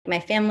my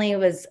family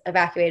was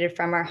evacuated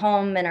from our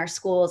home and our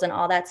schools and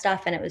all that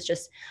stuff. And it was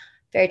just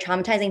very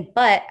traumatizing.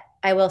 But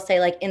I will say,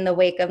 like, in the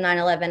wake of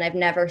 9/11, I've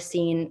never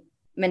seen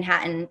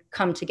Manhattan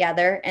come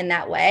together in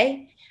that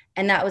way.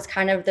 And that was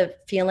kind of the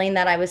feeling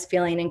that I was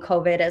feeling in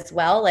COVID as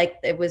well.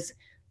 Like,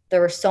 there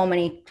were so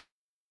many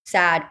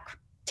sad,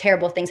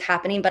 terrible things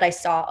happening, but I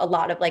saw a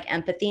lot of like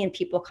empathy and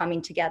people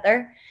coming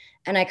together.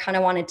 And I kind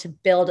of wanted to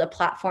build a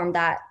platform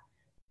that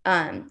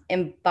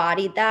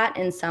embodied that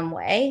in some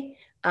way.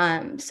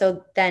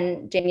 So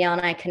then Danielle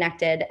and I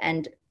connected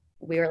and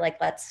we were like,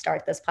 let's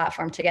start this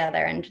platform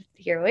together. And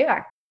here we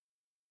are.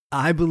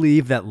 I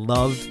believe that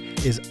love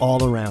is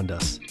all around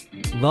us.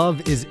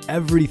 Love is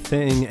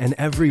everything and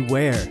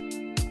everywhere.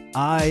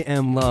 I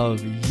am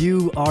love.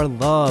 You are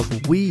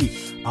love.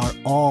 We are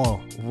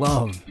all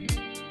love.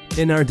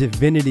 In our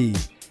divinity,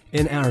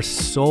 in our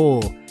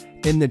soul,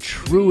 in the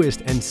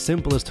truest and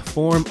simplest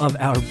form of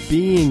our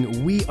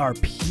being, we are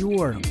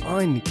pure,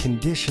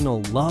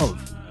 unconditional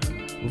love.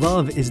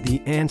 Love is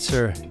the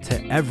answer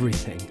to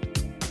everything.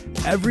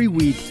 Every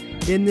week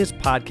in this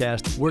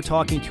podcast, we're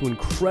talking to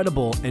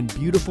incredible and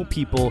beautiful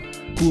people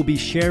who will be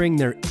sharing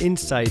their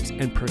insights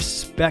and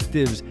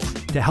perspectives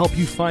to help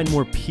you find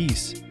more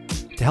peace,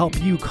 to help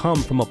you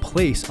come from a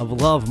place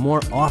of love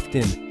more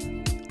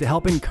often, to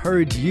help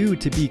encourage you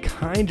to be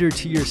kinder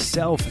to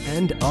yourself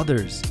and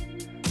others,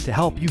 to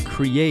help you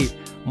create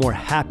more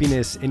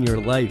happiness in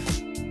your life,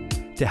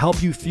 to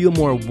help you feel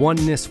more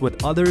oneness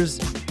with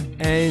others,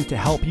 and to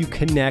help you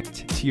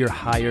connect to your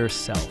higher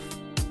self.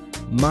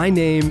 My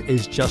name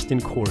is Justin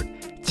Court.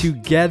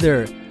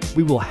 Together,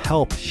 we will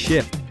help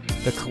shift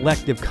the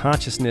collective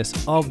consciousness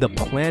of the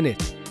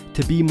planet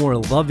to be more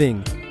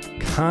loving,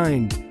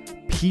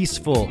 kind,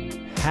 peaceful,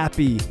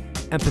 happy,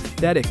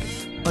 empathetic,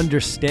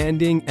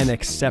 understanding, and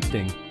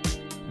accepting.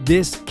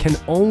 This can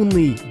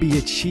only be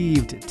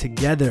achieved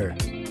together.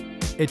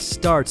 It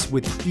starts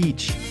with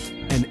each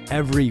and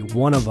every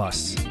one of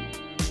us.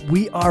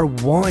 We are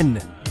one,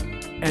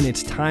 and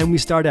it's time we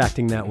start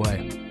acting that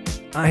way.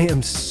 I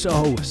am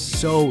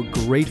so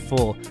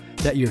grateful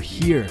that you're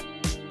here.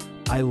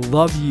 I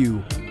love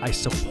you, I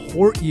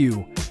support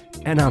you,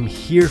 and I'm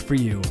here for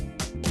you.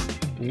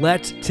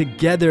 Let's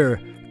together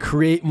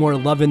create more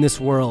love in this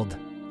world.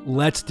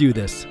 Let's do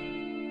this.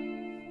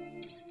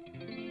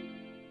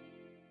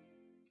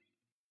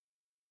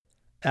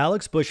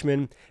 Alex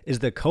Bushman is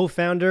the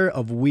co-founder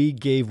of We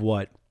Gave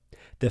What,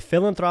 the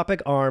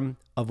philanthropic arm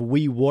of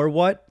We Wore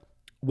What,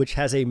 which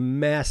has a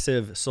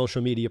massive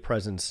social media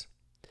presence.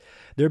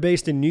 They're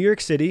based in New York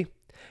City,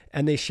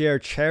 and they share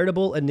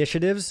charitable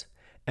initiatives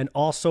and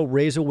also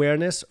raise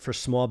awareness for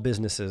small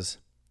businesses.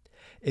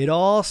 It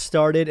all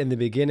started in the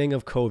beginning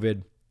of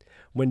COVID,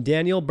 when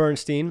Danielle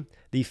Bernstein,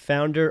 the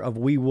founder of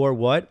We Wore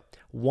What,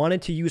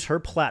 wanted to use her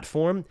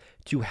platform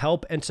to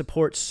help and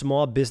support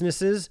small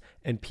businesses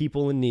and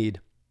people in need.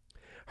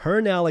 Her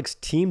and Alex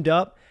teamed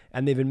up,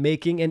 and they've been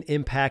making an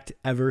impact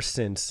ever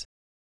since.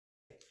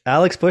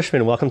 Alex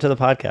Bushman, welcome to the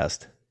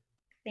podcast.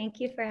 Thank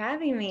you for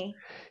having me.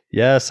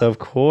 Yes, of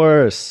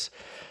course.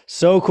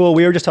 So cool.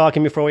 We were just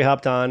talking before we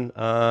hopped on,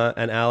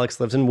 and Alex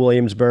lives in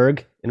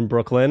Williamsburg in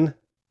Brooklyn.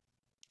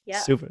 Yeah.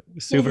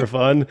 Super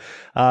fun.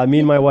 Me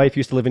and my wife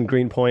used to live in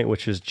Greenpoint,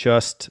 which is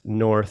just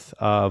north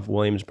of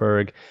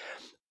Williamsburg.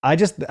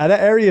 That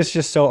area is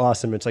just so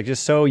awesome. It's like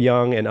just so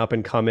young and up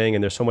and coming,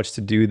 and there's so much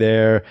to do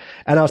there.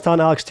 And I was telling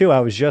Alex too,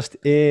 I was just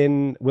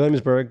in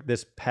Williamsburg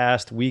this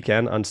past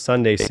weekend on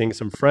Sunday, seeing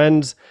some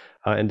friends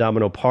in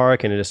Domino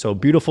Park, and it is so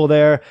beautiful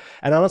there.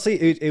 And honestly,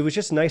 it was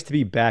just nice to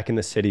be back in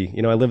the city.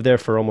 You know, I lived there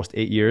for almost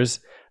 8 years.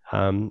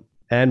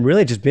 And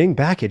really just being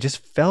back, it just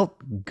felt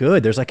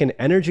good. There's like an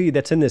energy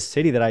that's in this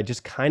city that I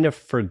just kind of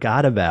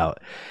forgot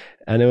about.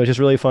 And it was just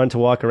really fun to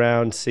walk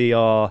around, see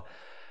all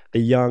the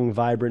young,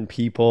 vibrant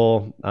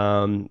people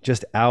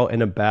just out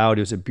and about.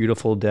 It was a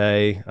beautiful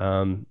day.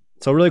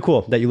 So really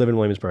cool that you live in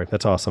Williamsburg.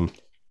 That's awesome.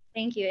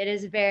 Thank you. It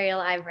is very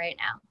alive right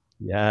now.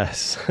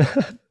 Yes.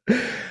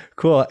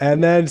 Cool.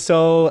 And then,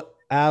 so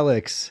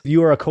Alex,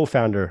 you are a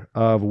co-founder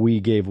of We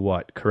Gave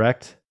What,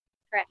 correct?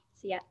 Correct.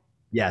 Yeah.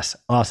 Yes.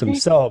 Awesome.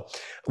 So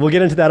we'll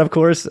get into that, of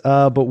course.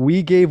 But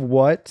We Gave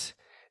What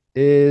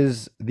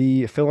is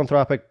the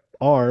philanthropic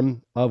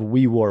arm of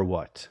We Wore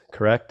What,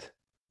 correct?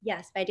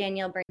 Yes, by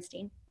Danielle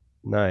Bernstein.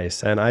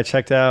 Nice. And I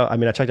checked out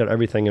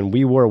everything, and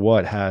We Wore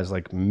What has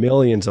like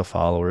millions of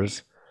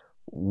followers.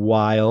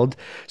 Wild.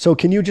 So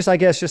can you just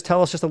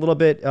tell us just a little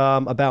bit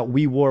about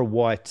We Wore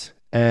What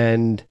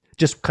and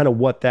just kind of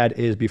what that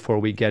is before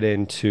we get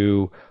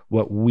into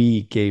what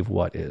We Gave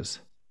What is?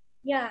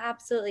 Yeah,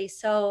 absolutely.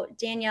 So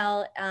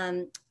Danielle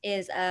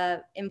is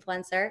a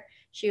influencer.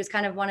 She was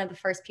kind of one of the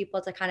first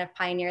people to kind of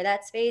pioneer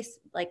that space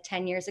like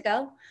 10 years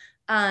ago.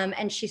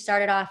 And she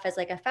started off as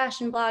like a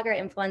fashion blogger,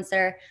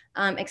 influencer,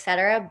 et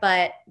cetera.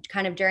 But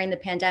kind of during the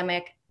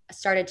pandemic,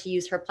 started to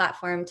use her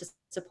platform to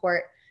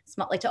support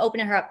small, like to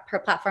open her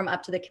platform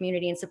up to the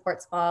community and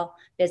support small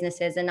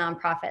businesses and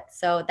nonprofits.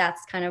 So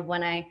that's kind of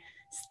when I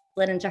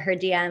slid into her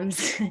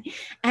DMs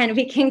and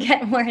we can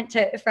get more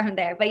into it from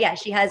there. But yeah,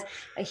 she has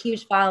a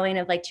huge following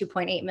of like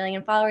 2.8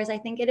 million followers, I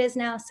think it is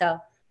now. So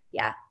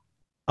yeah.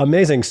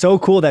 Amazing. So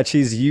cool that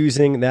she's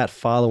using that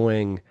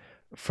following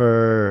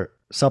for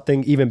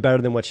something even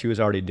better than what she was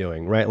already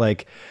doing, right?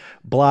 Like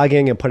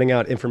blogging and putting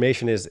out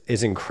information is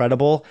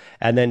incredible.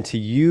 And then to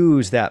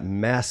use that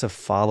massive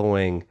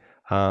following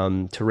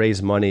to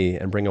raise money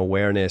and bring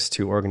awareness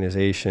to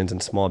organizations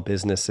and small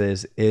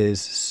businesses is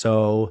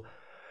so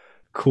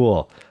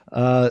cool.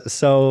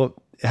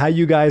 So how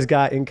you guys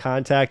got in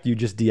contact? You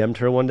just DM'd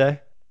her one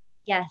day?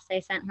 Yes, I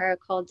sent her a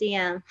cold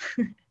DM.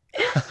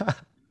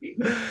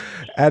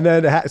 And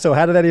then, so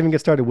how did that even get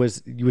started?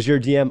 Was your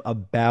DM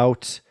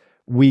about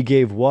we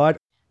gave what?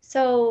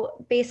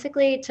 So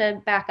basically,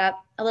 to back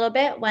up a little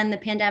bit, when the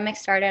pandemic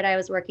started, I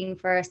was working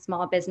for a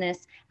small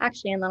business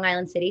actually in Long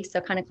Island City,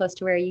 so kind of close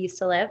to where you used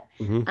to live,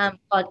 Hmm.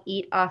 called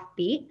Eat Off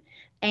Beat.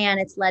 And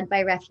it's led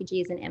by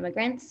refugees and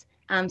immigrants,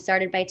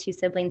 started by two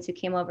siblings who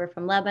came over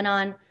from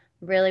Lebanon.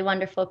 Really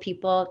wonderful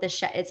people.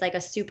 It's like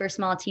a super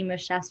small team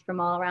of chefs from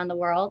all around the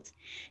world.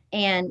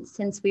 And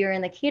since we were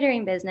in the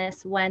catering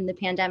business, when the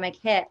pandemic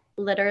hit,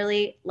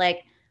 literally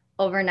like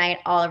overnight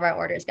all of our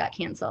orders got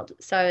canceled.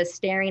 So I was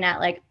staring at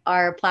like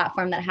our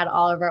platform that had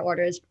all of our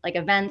orders, like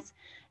events,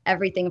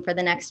 everything for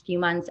the next few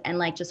months, and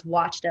like just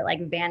watched it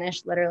like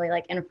vanish literally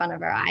like in front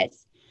of our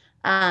eyes.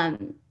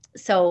 um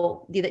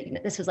so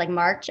this was like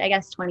March, I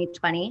guess,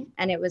 2020,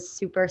 and it was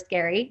super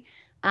scary.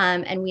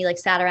 And we like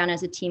sat around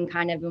as a team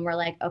kind of and we're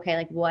like, okay,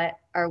 like what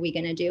are we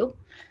going to do?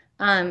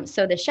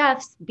 So the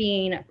chefs,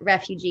 being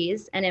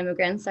refugees and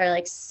immigrants, are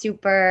like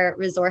super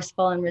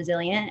resourceful and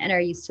resilient and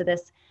are used to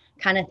this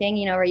kind of thing,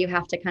 where you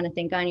have to kind of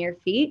think on your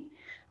feet.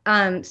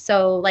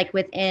 So like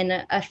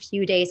within a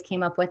few days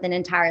came up with an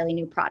entirely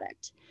new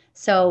product.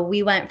 So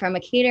we went from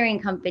a catering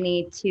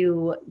company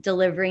to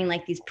delivering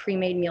like these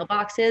pre-made meal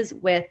boxes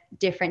with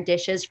different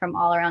dishes from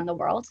all around the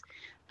world,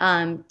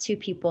 to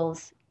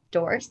people's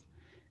doors.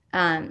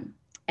 Um,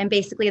 and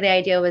basically, the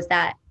idea was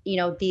that,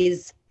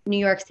 these New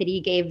York City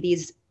gave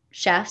these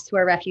chefs who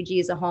are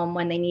refugees a home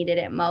when they needed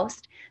it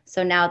most.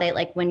 So now they,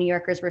 like, when New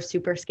Yorkers were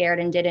super scared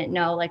and didn't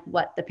know like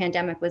what the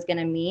pandemic was going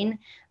to mean,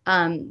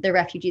 the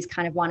refugees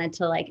kind of wanted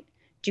to like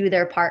do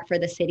their part for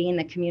the city and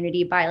the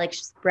community by like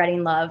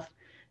spreading love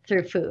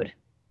through food.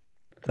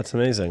 That's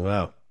amazing.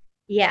 Wow.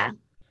 Yeah.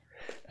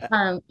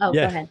 Oh, go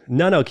Yeah. ahead.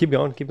 No, no, keep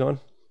going. Keep going.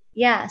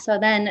 Yeah. So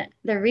then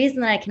the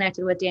reason that I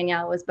connected with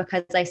Danielle was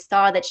because I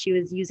saw that she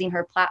was using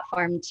her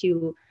platform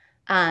to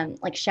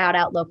like shout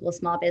out local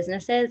small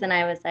businesses. And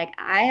I was like,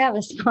 I have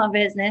a small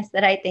business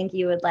that I think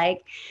you would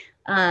like.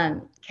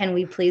 Can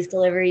we please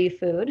deliver you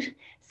food?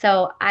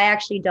 So I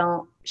actually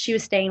don't, she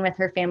was staying with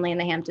her family in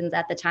the Hamptons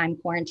at the time,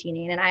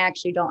 quarantining, and I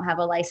actually don't have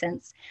a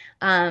license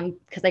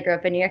because I grew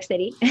up in New York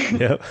City.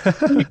 Yep.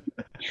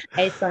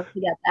 I still have to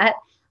get that.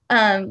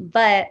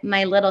 But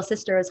my little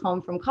sister was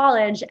home from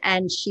college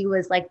and she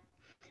was like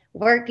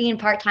working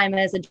part-time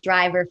as a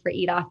driver for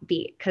Eat Off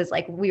Beat because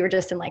like we were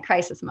just in like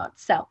crisis mode.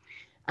 So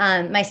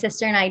my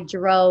sister and I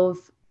drove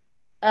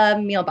a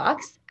meal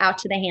box out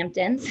to the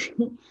Hamptons,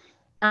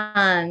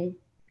 um,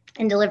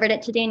 and delivered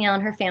it to Danielle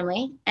and her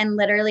family. And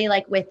literally,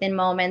 like within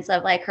moments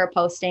of like her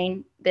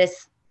posting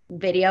this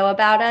video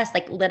about us,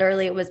 like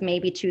literally it was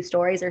maybe 2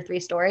 stories or 3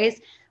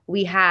 stories.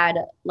 We had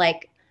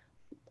like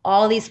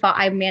all these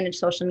I managed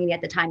social media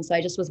at the time, so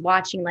I just was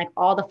watching like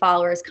all the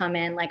followers come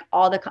in, like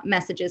all the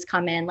messages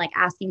come in, like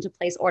asking to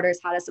place orders,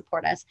 how to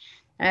support us.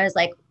 And I was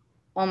like,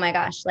 oh my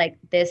gosh, like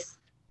this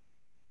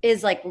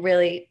is like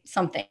really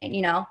something,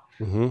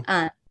 Hmm.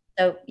 uh,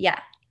 so yeah.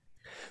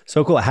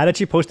 So cool. How did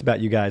she post about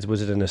you guys?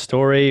 Was it in a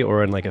story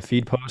or in like a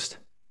feed post?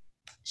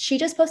 She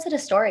just posted a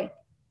story,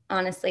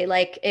 honestly.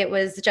 Like it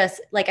was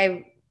just like,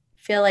 I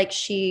feel like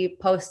she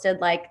posted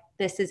like,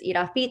 this is Eat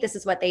Off Beat, this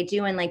is what they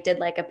do, and like did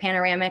like a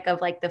panoramic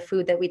of like the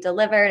food that we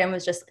delivered, and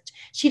was just,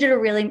 she did a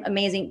really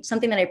amazing,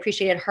 something that I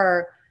appreciated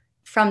her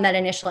from that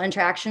initial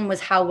interaction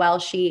was how well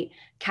she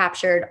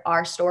captured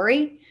our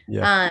story.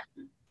 Yeah. um,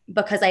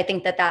 because I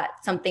think that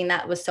that's something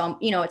that was so,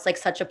 it's like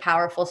such a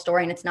powerful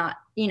story, and it's not,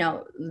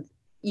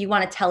 you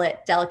want to tell it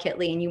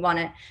delicately, and you want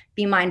to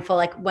be mindful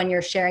like when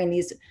you're sharing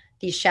these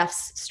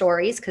chefs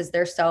stories because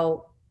they're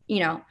so,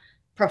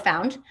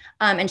 profound.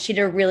 And she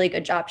did a really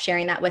good job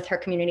sharing that with her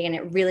community, and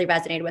it really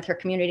resonated with her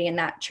community, and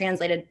that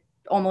translated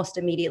almost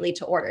immediately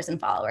to orders and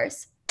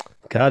followers.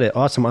 Got it.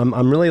 Awesome.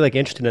 I'm really like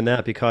interested in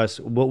that because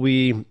what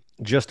we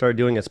just started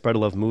doing at Spread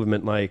of Love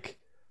Movement like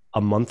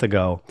a month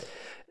ago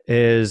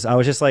is I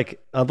was just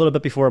like a little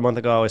bit before a month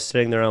ago, I was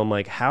sitting there and I'm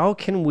like, how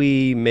can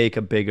we make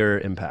a bigger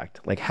impact?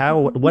 Like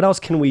what else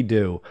can we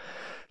do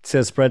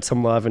to spread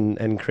some love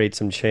and create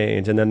some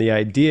change? And then the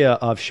idea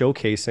of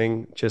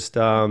showcasing just,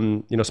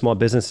 small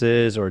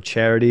businesses or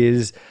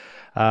charities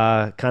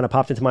kind of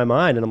popped into my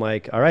mind. And I'm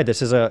like, all right,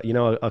 this is a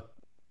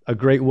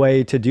great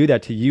way to do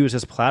that, to use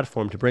this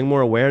platform to bring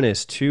more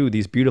awareness to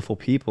these beautiful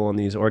people and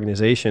these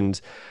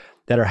organizations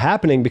that are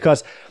happening.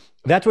 Because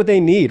That's what they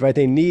need, right?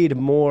 They need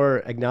more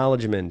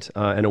acknowledgement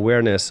and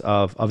awareness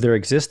of their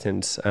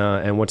existence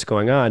and what's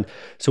going on.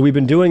 So we've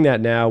been doing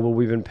that now. Where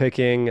we've been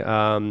picking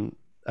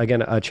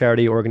again a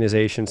charity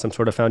organization, some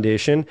sort of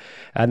foundation,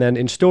 and then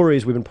in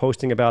stories we've been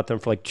posting about them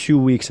for like 2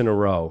 weeks in a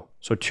row.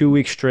 So 2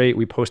 weeks straight,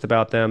 we post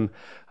about them.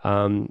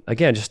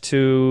 Again, just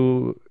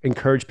to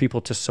encourage people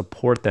to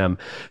support them.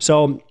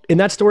 So in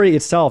that story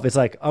itself, it's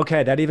like,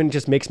 okay, that even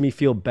just makes me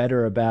feel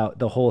better about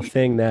the whole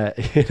thing that,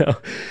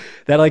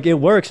 that like it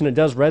works and it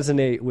does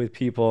resonate with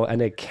people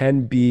and it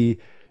can be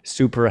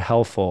super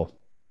helpful.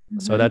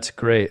 So Mm-hmm. that's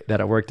great that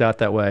it worked out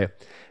that way.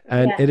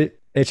 And Yeah.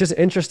 it's just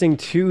interesting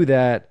too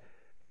that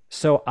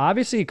so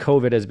obviously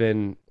COVID has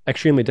been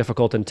extremely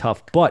difficult and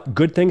tough, but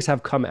good things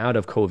have come out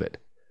of COVID,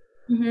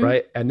 Mm-hmm.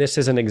 right? And this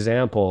is an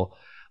example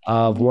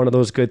of one of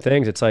those good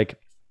things. It's like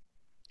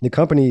the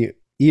company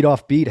Eat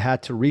Off Beat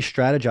had to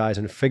re-strategize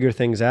and figure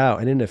things out.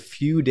 And in a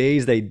few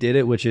days they did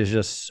it, which is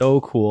just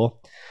so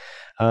cool.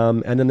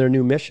 And then their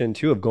new mission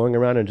too of going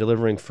around and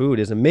delivering food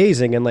is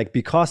amazing. And like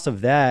because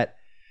of that,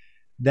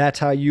 that's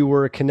how you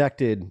were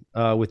connected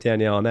with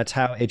Danielle, and that's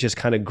how it just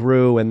kind of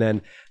grew, and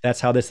then that's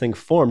how this thing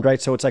formed, right?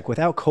 So it's like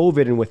without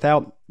COVID and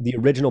without the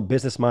original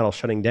business model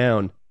shutting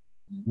down,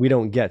 we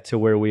don't get to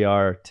where we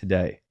are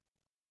today.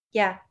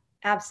 Yeah,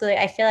 absolutely.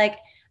 I feel like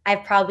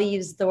I've probably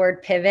used the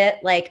word pivot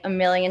like a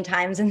million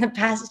times in the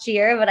past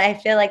year, but I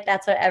feel like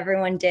that's what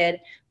everyone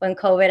did when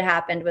COVID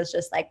happened was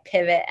just like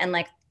pivot. And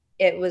like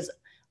it was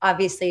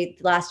obviously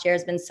last year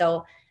has been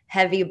so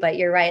heavy, but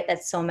you're right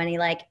that so many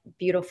like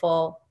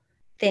beautiful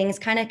things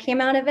kind of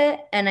came out of it.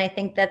 And I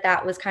think that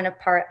that was kind of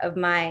part of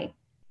my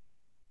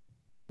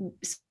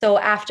so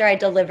after I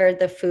delivered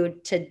the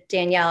food to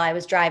Danielle, I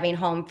was driving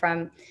home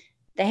from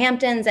the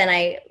Hamptons and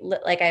I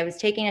was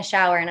taking a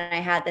shower and I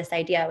had this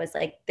idea. I was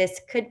like,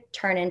 this could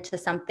turn into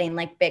something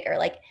like bigger.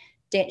 Like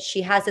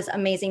she has this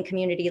amazing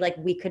community. Like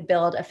we could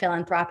build a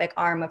philanthropic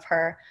arm of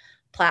her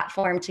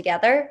platform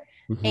together.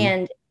 Hmm.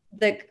 And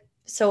the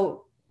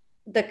so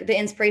the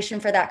inspiration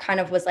for that kind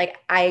of was like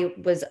I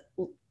was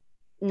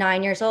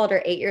 9 years old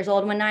or 8 years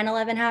old when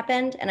 9/11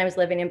 happened. And I was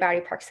living in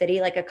Battery Park City,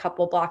 like a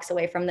couple blocks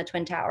away from the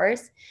Twin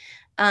Towers.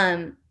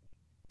 Um,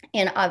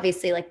 and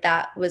obviously like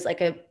that was like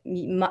a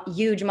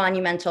huge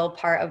monumental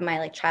part of my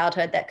like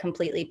childhood that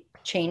completely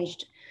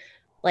changed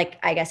like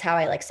I guess how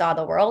I like saw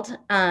the world.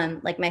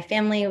 Like my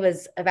family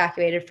was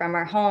evacuated from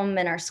our home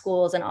and our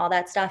schools and all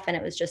that stuff. And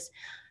it was just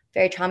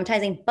very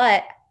traumatizing.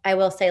 But I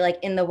will say, like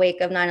in the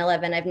wake of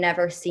 9/11, I've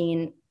never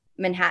seen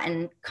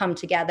Manhattan come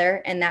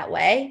together in that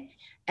way.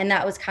 And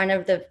that was kind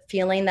of the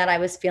feeling that I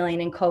was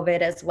feeling in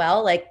COVID as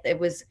well. Like there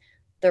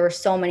were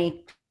so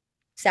many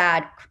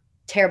sad,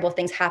 terrible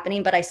things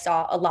happening, but I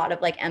saw a lot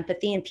of like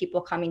empathy and people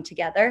coming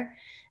together.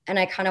 And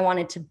I kind of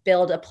wanted to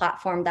build a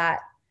platform that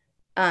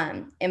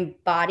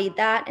embodied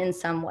that in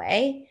some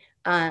way.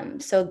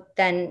 So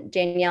then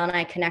Danielle and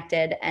I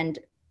connected and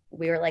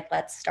we were like,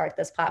 let's start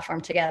this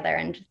platform together.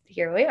 And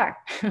here we are.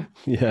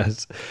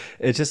 Yes.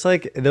 It's just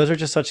like those are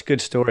just such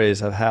good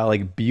stories of how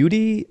like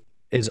beauty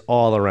is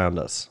all around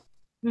us.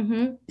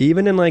 Mm-hmm.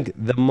 Even in like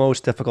the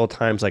most difficult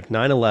times like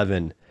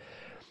 9/11.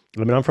 I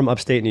mean, I'm from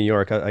upstate New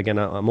York. Again,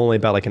 I'm only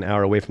about like an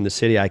hour away from the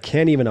city. I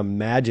can't even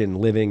imagine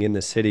living in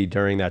the city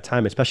during that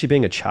time, especially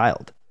being a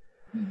child.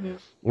 Mm-hmm.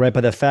 Right.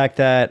 But the fact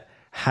that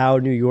how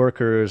New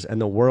Yorkers and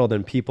the world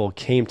and people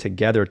came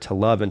together to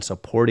love and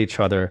support each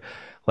other,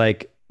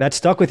 like that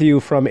stuck with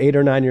you from 8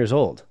 or 9 years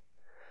old.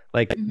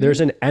 Like Mm-hmm.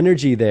 there's an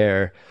energy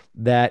there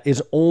that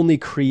is only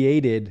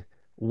created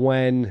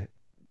when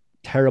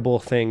terrible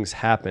things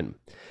happen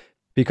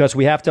because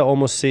we have to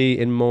almost see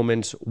in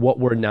moments what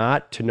we're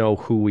not to know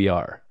who we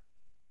are.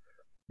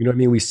 You know what I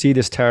mean? We see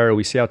this terror,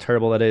 we see how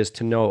terrible that is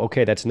to know,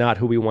 okay, that's not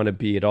who we want to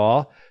be at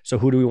all. So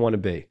who do we want to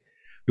be?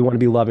 We want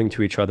to be loving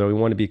to each other. We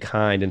want to be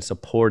kind and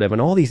supportive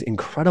and all these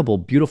incredible,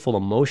 beautiful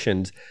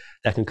emotions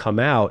that can come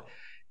out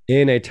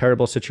in a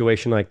terrible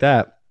situation like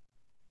that.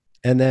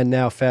 And then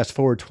now fast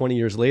forward 20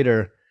 years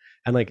later,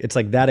 and like it's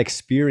like that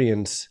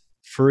experience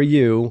for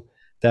you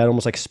that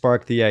almost like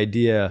sparked the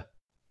idea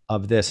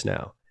of this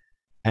now.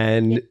 Yeah.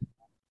 And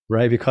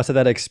right because of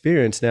that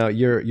experience now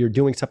you're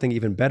doing something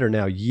even better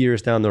now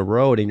years down the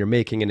road and you're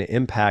making an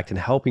impact and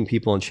helping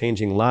people and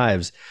changing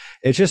lives.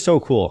 It's just so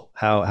cool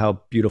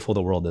how beautiful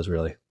the world is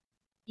really.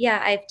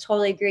 Yeah, I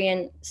totally agree.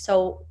 And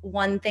so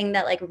one thing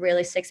that like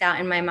really sticks out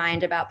in my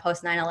mind about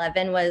post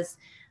 9/11 was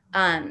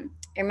I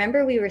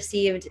remember we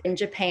received in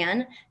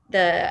Japan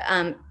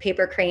the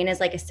paper crane as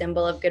like a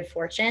symbol of good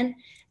fortune.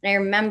 And I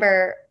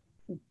remember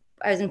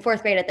I was in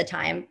fourth grade at the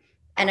time,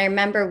 and I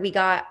remember we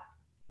got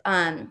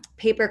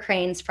paper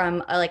cranes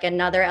from like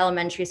another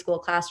elementary school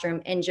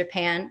classroom in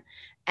Japan,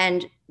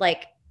 and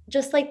like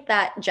just like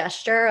that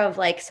gesture of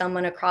like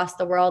someone across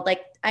the world.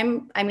 Like I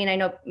mean, I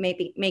know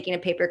maybe making a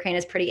paper crane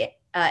is pretty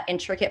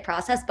intricate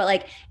process, but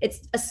like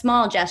it's a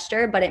small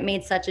gesture, but it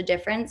made such a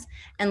difference.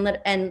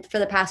 And for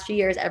the past few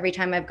years, every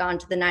time I've gone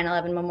to the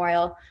 9/11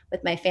 memorial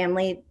with my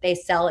family, they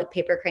sell like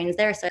paper cranes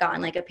there, so I got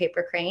on like a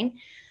paper crane.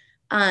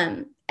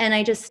 And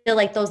I just feel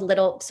like those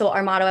little, so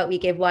our motto at We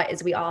Give What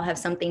is we all have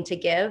something to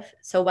give.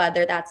 So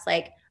whether that's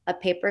like a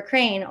paper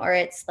crane or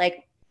it's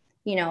like,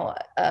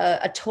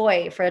 a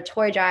toy for a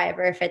toy drive,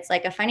 or if it's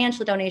like a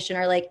financial donation,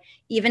 or like,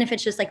 even if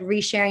it's just like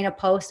resharing a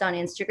post on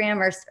Instagram,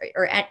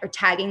 or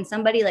tagging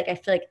somebody, like I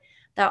feel like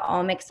that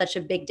all makes such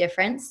a big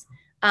difference.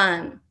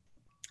 And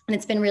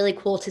it's been really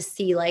cool to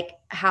see like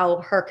how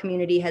her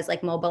community has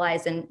like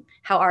mobilized and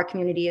how our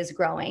community is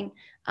growing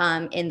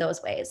in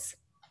those ways.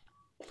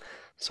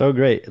 So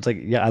great. It's like,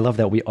 yeah, I love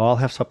that. We all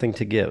have something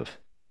to give.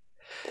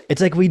 It's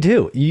like we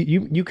do.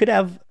 You could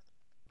have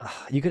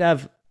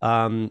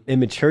in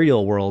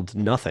material world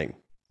nothing,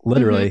 Mm-hmm,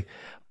 literally,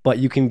 but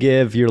you can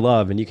give your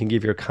love and you can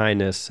give your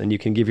kindness and you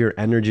can give your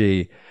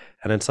energy.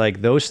 And it's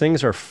like those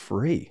things are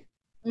free.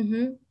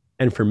 mm-hmm,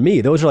 And for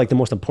me, those are like the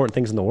most important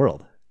things in the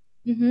world.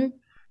 mm-hmm.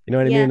 You know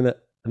what I mean? Yeah,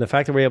 And the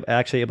fact that we're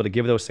actually able to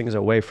give those things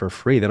away for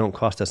free, they don't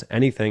cost us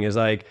anything, is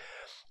like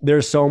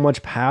there's so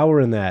much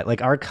power in that.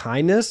 Like our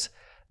kindness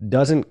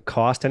doesn't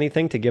cost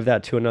anything to give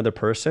that to another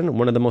person.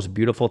 One of the most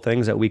beautiful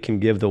things that we can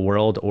give the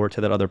world or to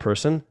that other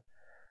person.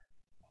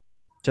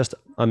 Just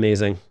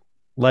amazing.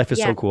 Life is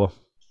yeah. so cool.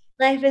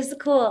 Life is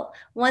cool.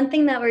 One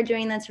thing that we're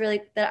doing that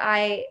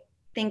I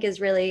think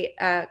is really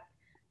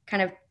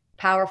kind of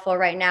powerful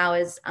right now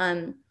is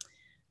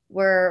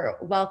we're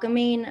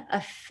welcoming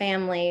a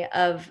family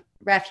of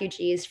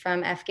refugees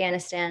from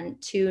Afghanistan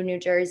to New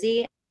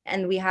Jersey.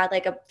 And we had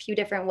like a few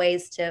different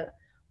ways to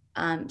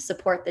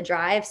support the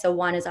drive. So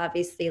one is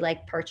obviously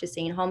like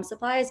purchasing home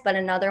supplies, but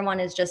another one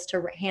is just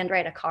to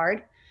handwrite a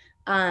card.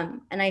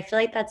 And I feel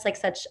like that's like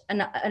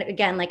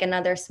again, like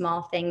another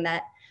small thing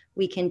that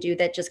we can do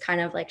that just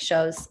kind of like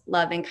shows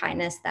love and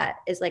kindness, that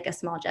is like a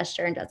small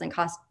gesture and doesn't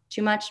cost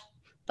too much,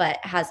 but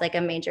has like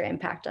a major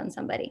impact on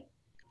somebody.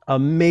 A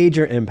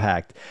major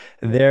impact.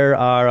 There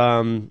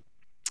are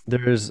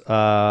there's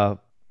a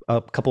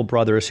couple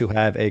brothers who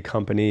have a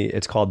company.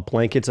 It's called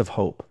Blankets of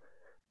Hope,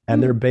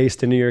 and they're Mm.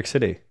 based in New York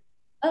City.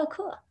 Oh,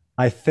 cool.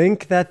 I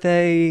think that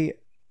I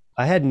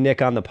had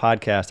Nick on the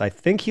podcast. I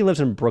think he lives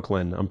in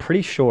Brooklyn. I'm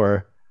pretty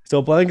sure.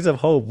 So Blankets of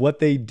Hope, what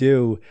they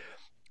do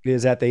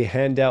is that they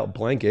hand out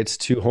blankets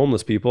to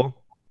homeless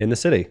people in the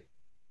city.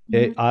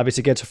 It Hmm.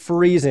 obviously gets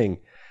freezing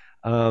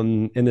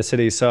in the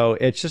city. So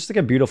it's just like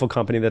a beautiful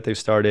company that they've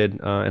started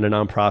and a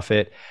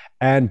nonprofit.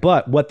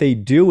 But what they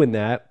do in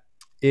that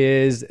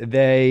is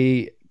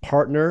they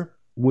partner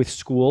with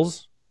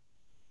schools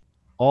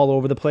all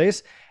over the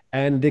place,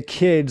 and the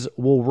kids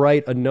will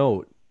write a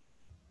note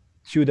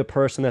to the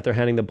person that they're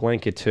handing the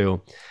blanket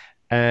to.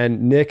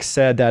 And Nick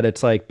said that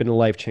it's like been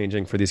life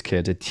changing for these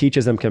kids. It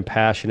teaches them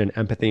compassion and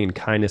empathy and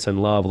kindness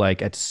and love,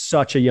 like at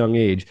such a young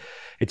age.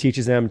 It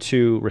teaches them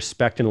to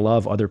respect and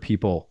love other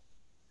people,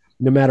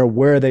 no matter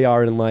where they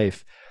are in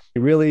life. He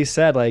really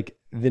said like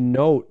the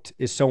note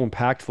is so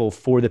impactful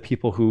for the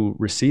people who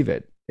receive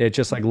it. It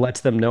just like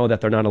lets them know that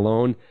they're not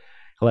alone.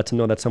 It lets them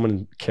know that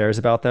someone cares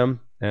about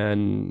them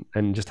and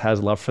just has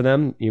love for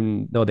them,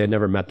 even though they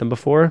never met them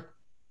before.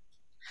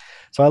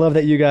 So I love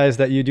that you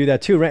do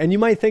that too, right? And you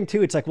might think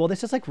too, it's like, well,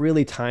 this is like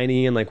really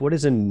tiny and like, what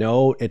is a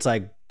note? It's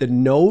like the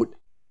note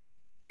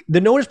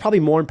is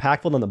probably more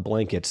impactful than the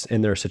blankets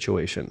in their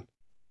situation.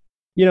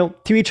 You know,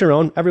 to each your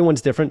own.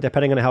 Everyone's different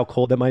depending on how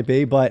cold it might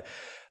be, but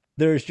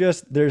there's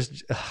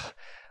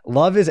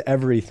love is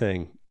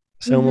everything.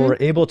 So when Hmm. we're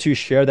able to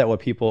share that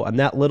with people, and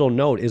that little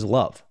note is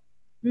love.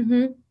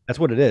 Hmm. That's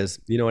what it is.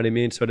 You know what I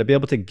mean? So to be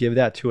able to give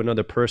that to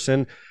another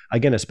person,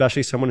 again,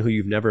 especially someone who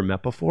you've never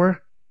met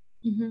before,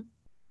 Hmm.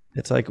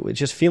 it's like it's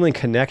just feeling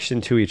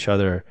connection to each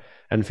other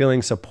and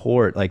feeling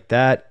support. Like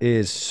that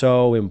is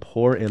so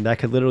important. That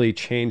could literally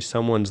change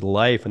someone's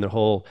life and their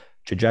whole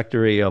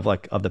trajectory of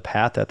like of the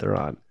path that they're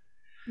on.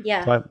 So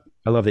Yeah.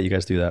 I love that you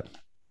guys do that.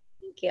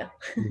 Thank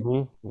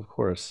you. Of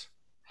course.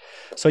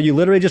 So you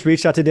literally just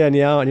reached out to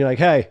Danielle and you're like,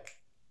 hey,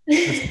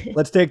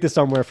 let's take this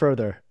somewhere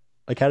further.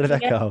 Like, how did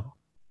that Yeah. go?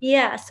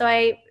 Yeah. So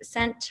I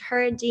sent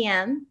her a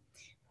DM,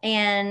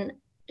 and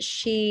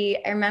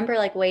I remember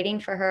like waiting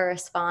for her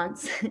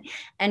response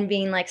and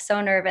being like so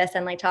nervous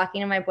and like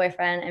talking to my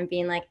boyfriend and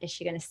being like, is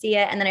she going to see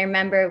it? And then I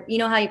remember, you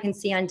know how you can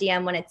see on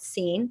DM when it's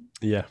seen?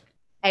 Yeah.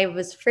 I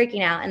was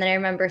freaking out. And then I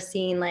remember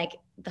seeing like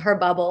her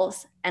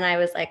bubbles, and I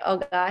was like, oh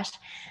gosh.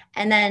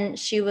 And then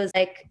she was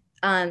like,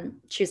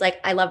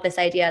 I love this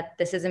idea.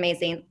 This is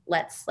amazing.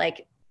 Let's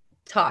like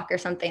talk or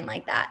something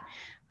like that.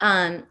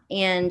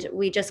 And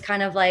we just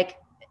kind of like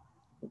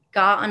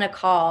got on a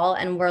call,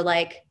 and we're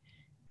like,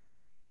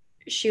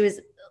 she was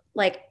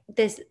like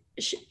this,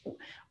 she,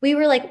 we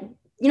were like,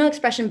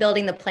 expression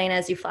building the plane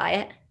as you fly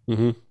it.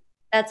 Hmm.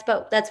 That's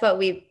what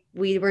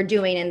we were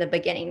doing in the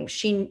beginning.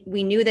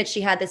 We knew that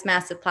she had this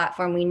massive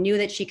platform. We knew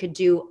that she could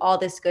do all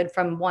this good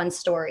from one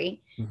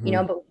story,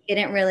 Hmm. but we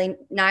didn't really,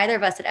 neither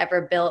of us had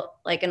ever built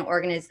like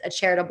a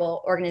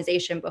charitable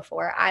organization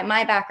before.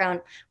 My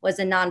background was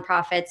in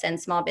nonprofits and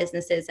small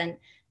businesses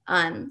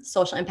and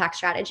social impact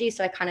strategy.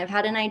 So I kind of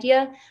had an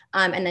idea.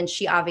 And then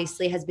she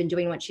obviously has been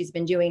doing what she's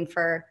been doing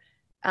for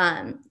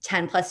 10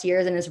 plus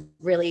years and is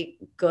really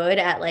good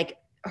at like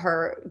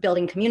her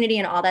building community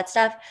and all that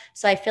stuff.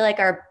 So I feel like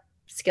our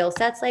skill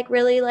sets like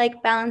really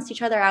like balanced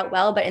each other out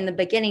well. But in the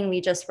beginning,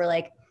 we just were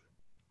like,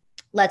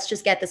 let's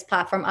just get this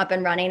platform up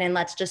and running, and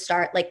let's just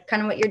start like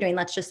kind of what you're doing.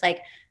 Let's just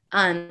like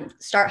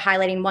start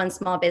highlighting one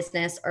small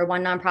business or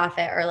one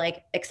nonprofit or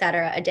like et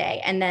cetera a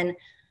day. And then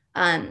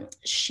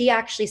she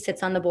actually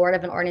sits on the board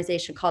of an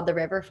organization called the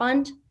River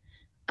Fund,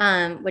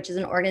 which is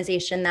an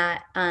organization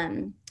that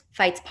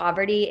fights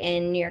poverty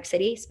in New York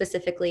City,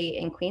 specifically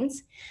in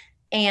Queens.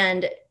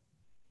 And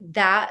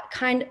that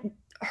kind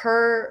of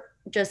her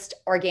just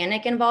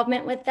organic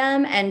involvement with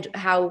them and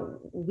how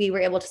we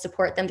were able to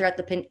support them throughout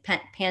the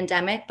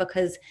pandemic,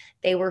 because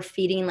they were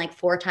feeding like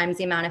 4 times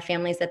the amount of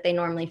families that they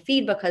normally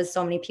feed because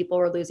so many people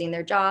were losing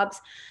their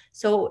jobs.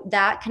 So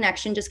that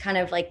connection just kind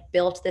of like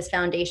built this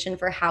foundation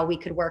for how we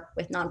could work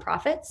with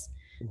nonprofits.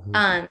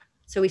 Mm-hmm.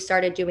 So we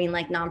started doing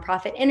like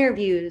nonprofit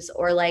interviews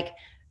or like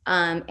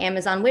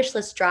Amazon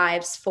wishlist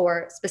drives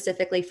for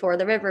specifically for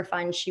the River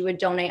Fund. She would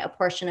donate a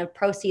portion of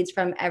proceeds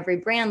from every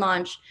brand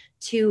launch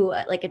to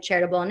like a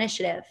charitable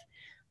initiative.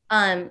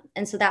 And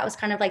so that was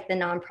kind of like the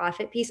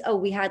nonprofit piece. Oh,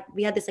 we had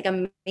this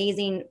like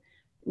amazing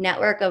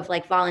network of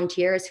like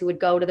volunteers who would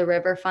go to the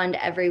River Fund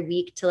every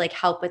week to like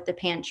help with the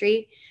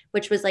pantry,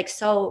 which was like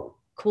so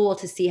cool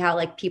to see how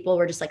like people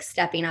were just like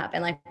stepping up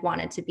and like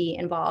wanted to be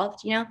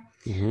involved, you know?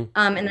 Mm-hmm.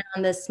 And then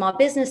on the small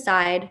business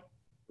side,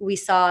 we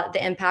saw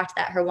the impact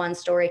that her one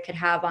story could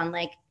have on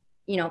like,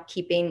 you know,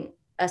 keeping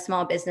a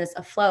small business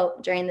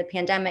afloat during the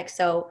pandemic.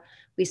 So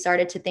we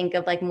started to think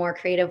of like more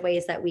creative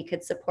ways that we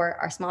could support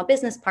our small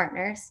business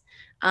partners.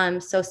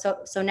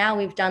 So now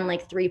we've done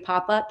like 3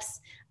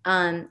 pop-ups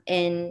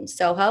in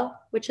Soho,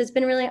 which has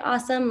been really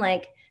awesome.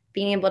 Like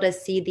being able to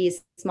see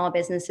these small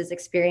businesses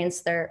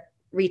experience their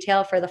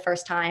retail for the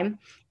first time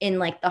in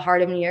like the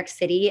heart of New York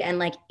City. And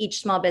like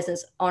each small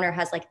business owner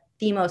has like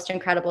the most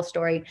incredible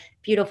story,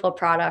 beautiful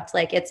product.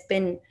 Like it's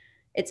been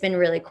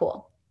really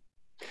cool.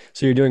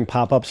 So you're doing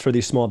pop-ups for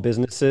these small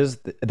businesses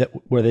that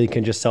where they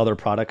can just sell their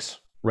products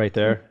right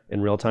there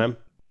in real time?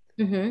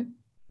 Mm-hmm.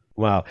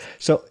 Wow.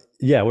 So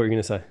yeah, what were you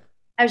gonna say?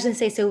 I was gonna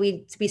say, so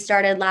we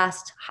started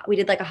we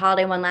did like a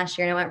holiday one last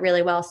year and it went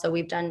really well. So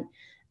we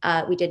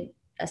did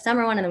a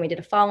summer one and then we did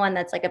a fall one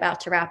that's like about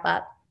to wrap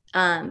up.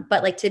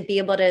 But like to be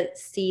able to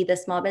see the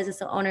small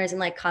business owners and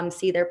like come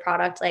see their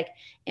product like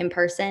in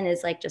person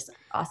is like just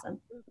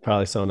awesome.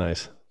 Probably so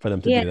nice for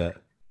them to Yeah, do that.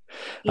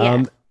 yeah.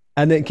 Um,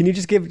 and then can you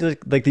just give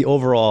like the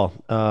overall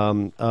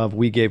of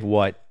We Gave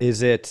What?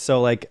 Is it so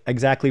like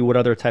exactly what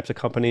other types of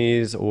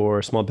companies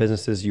or small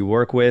businesses you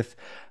work with?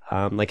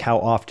 Like how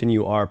often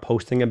you are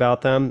posting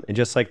about them and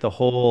just like the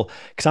whole,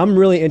 because I'm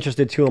really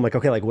interested too. I'm like,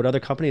 okay, like what other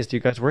companies do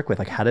you guys work with?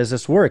 Like, how does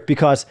this work?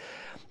 Because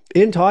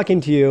in talking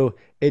to you,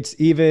 it's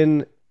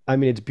even, I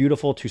mean, it's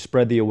beautiful to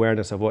spread the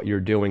awareness of what you're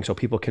doing so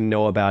people can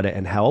know about it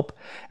and help.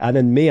 And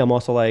then me, I'm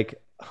also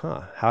like,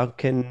 huh, how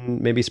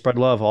can maybe Spread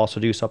Love also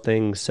do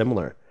something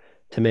similar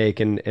to make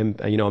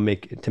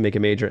make to make a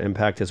major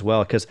impact as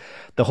well? Because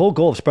the whole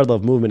goal of Spread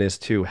Love movement is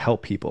to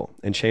help people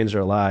and change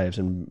their lives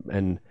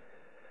and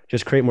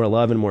just create more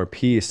love and more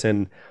peace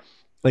and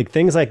like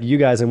things like you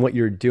guys and what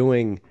you're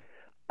doing.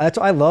 That's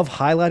I love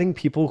highlighting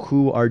people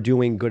who are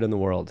doing good in the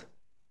world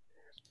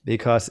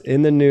because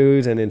in the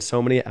news and in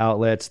so many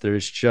outlets,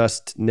 there's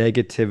just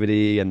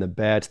negativity and the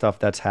bad stuff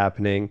that's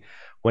happening.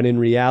 When in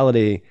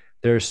reality,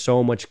 there's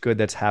so much good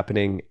that's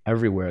happening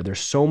everywhere. There's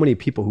so many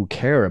people who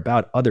care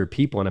about other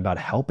people and about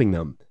helping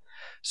them.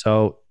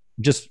 So,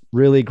 just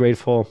really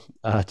grateful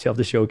to have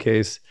to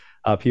showcase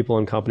people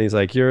and companies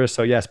like yours.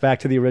 So, yes, back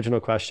to the original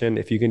question.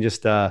 If you can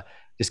just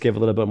give a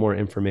little bit more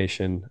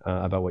information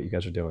about what you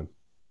guys are doing.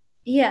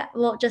 Yeah,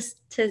 well, just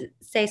to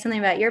say something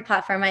about your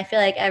platform, I feel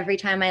like every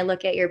time I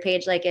look at your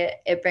page, like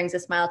it brings a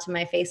smile to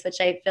my face, which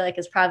I feel like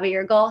is probably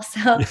your goal.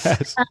 So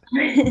Yes.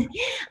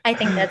 I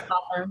think that's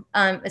awesome,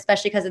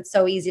 especially because it's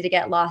so easy to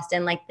get lost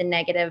in like the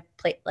negative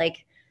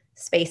like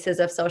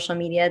spaces of social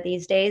media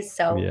these days.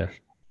 So Yeah.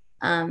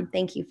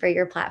 thank you for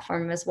your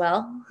platform as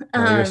well.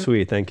 Oh, you're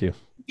sweet. Thank you.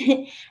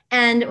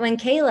 And when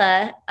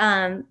Kayla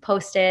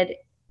posted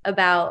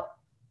about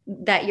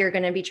that you're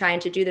going to be trying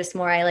to do this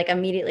more, I like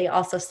immediately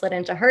also slid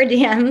into her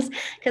DMs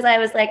because I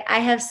was like, I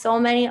have so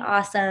many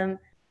awesome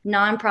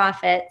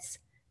nonprofits,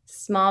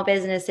 small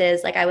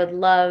businesses, like I would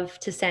love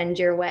to send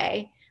your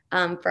way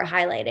for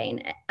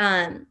highlighting.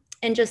 And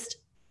just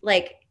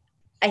like,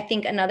 I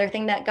think another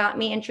thing that got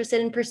me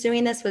interested in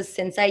pursuing this was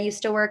since I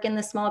used to work in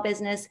the small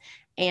business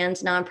and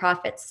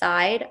nonprofit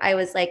side, I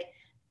was like,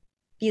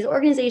 these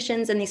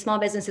organizations and these small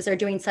businesses are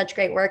doing such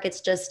great work.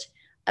 It's just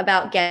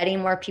about getting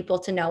more people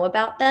to know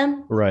about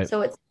them. Right.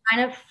 So it's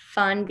kind of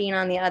fun being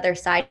on the other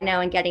side now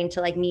and getting to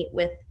like meet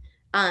with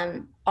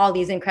all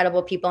these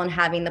incredible people and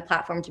having the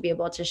platform to be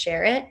able to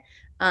share it.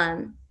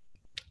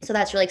 So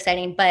that's really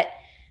exciting. But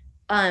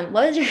what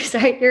was your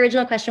sorry? Your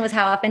original question was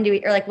how often do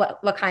we, or like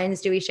what kinds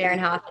do we share and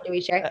how often do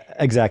we share?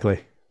 Exactly.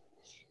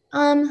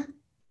 Um,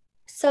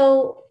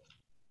 so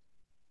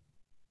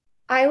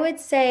I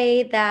would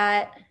say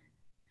that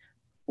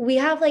we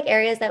have like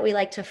areas that we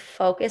like to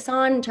focus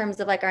on in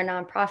terms of like our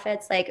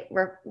nonprofits. Like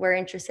we're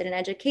interested in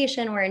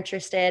education, we're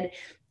interested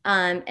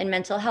in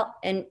mental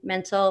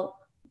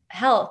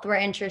health, we're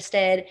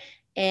interested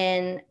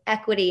in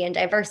equity and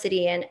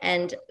diversity,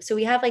 and so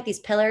we have like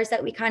these pillars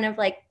that we kind of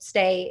like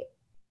stay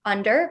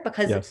under,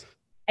 because Yes.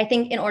 I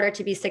think in order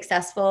to be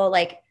successful,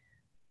 like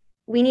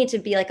we need to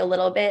be like a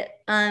little bit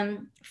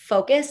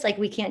focused. Like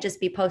we can't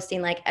just be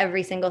posting like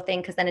every single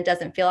thing, because then it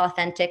doesn't feel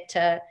authentic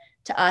to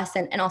us.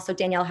 And also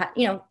Danielle,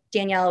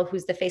 Danielle,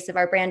 who's the face of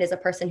our brand, is a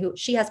person who,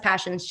 she has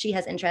passions, she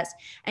has interests,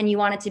 and you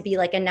want it to be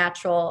like a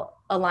natural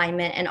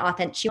alignment and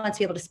authentic. She wants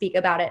to be able to speak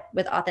about it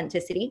with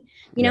authenticity,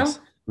 you know? Yes.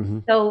 Hmm.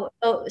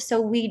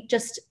 So we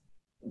just,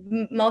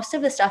 most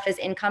of the stuff is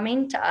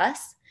incoming to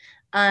us.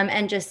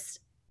 And just,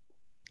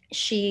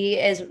 she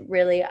is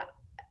really,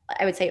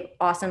 I would say,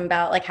 awesome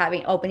about like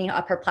having, opening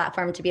up her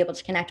platform to be able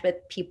to connect with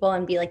people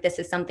and be like, this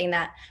is something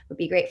that would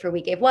be great for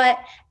We Gave What.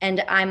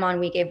 And I'm on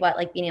We Gave What,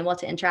 like being able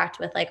to interact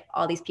with like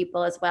all these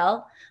people as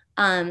well.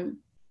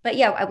 But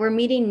yeah, we're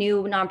meeting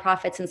new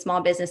nonprofits and small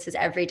businesses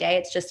every day.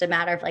 It's just a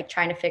matter of like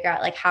trying to figure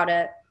out like how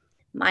to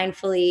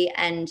mindfully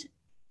and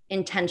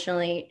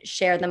intentionally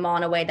share them all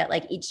in a way that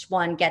like each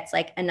one gets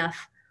like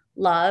enough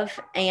love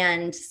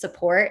and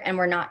support. And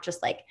we're not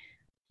just like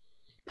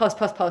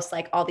post,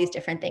 like all these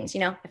different things,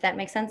 if that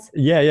makes sense.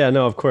 Yeah, yeah,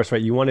 no, of course,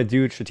 right. You want to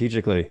do it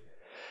strategically.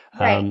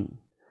 Right. Um,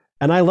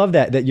 and I love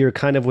that you're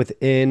kind of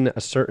within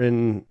a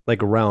certain like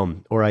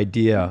realm or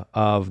idea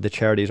of the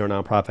charities or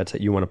nonprofits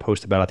that you want to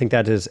post about. I think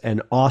that is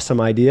an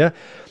awesome idea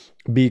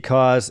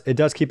because it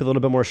does keep it a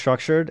little bit more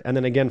structured. And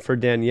then again, for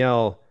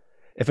Danielle,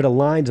 if it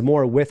aligns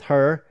more with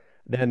her,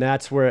 then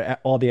that's where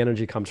all the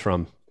energy comes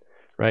from,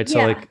 right? So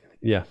Yeah. like,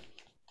 yeah,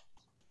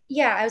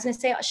 Yeah. I was going to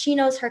say she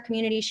knows her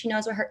community. She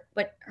knows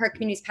what her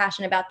community is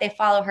passionate about. They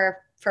follow her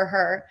for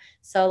her.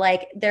 So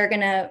like they're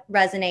going to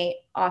resonate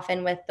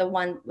often with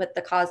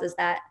the causes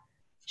that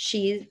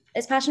she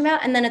is passionate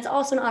about. And then it's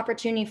also an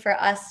opportunity for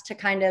us to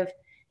kind of,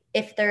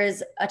 if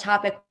there's a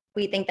topic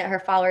we think that her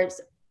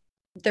followers,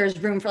 there's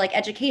room for like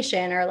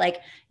education or like,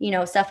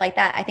 stuff like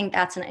that. I think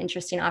that's an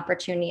interesting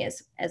opportunity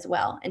as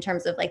well, in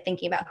terms of like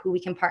thinking about who we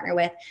can partner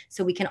with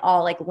so we can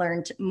all like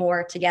learn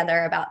more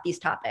together about these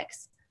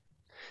topics.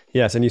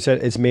 yes. And you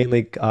said it's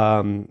mainly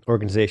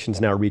organizations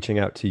now reaching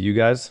out to you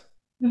guys.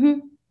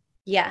 Mm-hmm.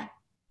 Yeah.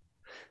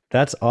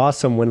 That's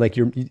awesome when like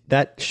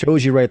that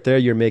shows you right there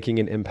you're making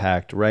an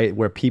impact, right?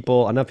 Where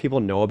people enough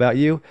people know about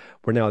you,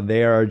 where now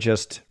they are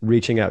just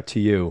reaching out to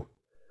you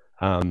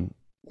um,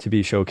 to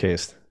be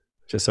showcased.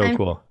 Just so I'm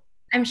cool.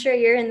 I'm sure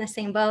you're in the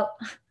same boat.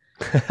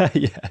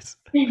 Yes.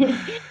 You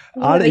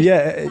have a huge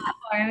Yeah,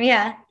 platform.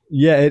 Yeah.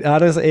 yeah. It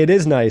honestly it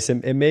is nice.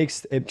 It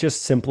makes it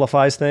just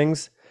simplifies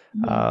things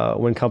Mhm.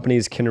 when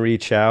companies can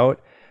reach out.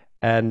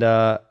 And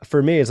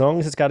for me, as long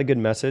as it's got a good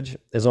message,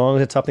 as long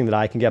as it's something that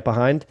I can get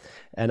behind,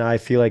 and I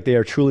feel like they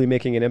are truly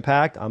making an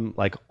impact, I'm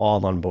like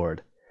all on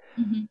board.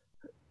 Mhm.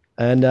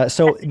 And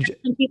Some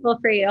people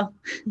for you.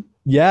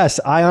 yes,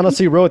 I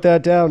honestly wrote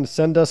that down.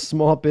 Send us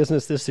small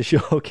businesses to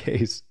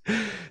showcase.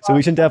 So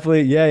we should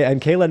definitely, yeah.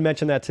 And Kaylin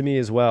mentioned that to me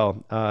as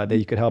well, that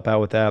you could help out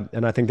with that.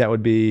 And I think that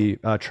would be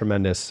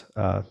tremendous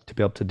to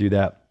be able to do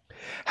that.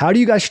 How do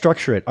you guys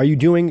structure it? Are you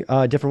doing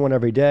a different one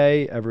every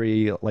day,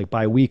 every like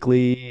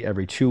bi-weekly,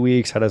 every 2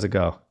 weeks? How does it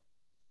go?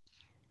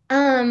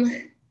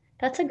 Um,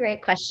 that's a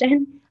great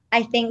question.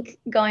 I think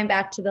going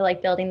back to the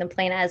like building the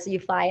plane as you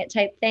fly it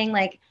type thing,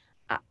 like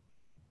uh,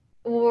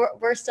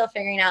 we're still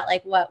figuring out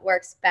like what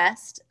works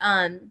best.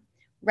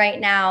 Right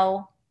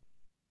now,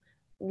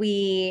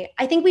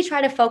 I think we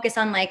try to focus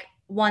on like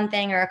one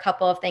thing or a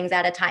couple of things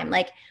at a time,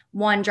 like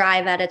one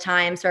drive at a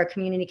time, so our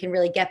community can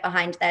really get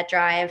behind that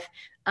drive.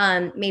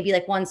 Maybe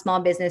like one small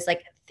business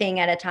like thing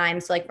at a time.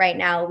 So like right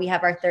now we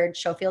have our third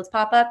Showfields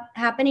pop up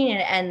happening, and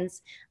it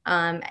ends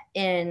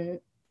in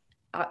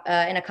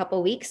a couple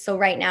of weeks. So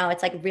right now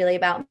it's like really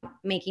about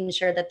making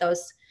sure that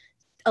those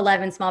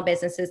 11 small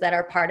businesses that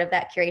are part of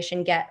that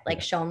curation get like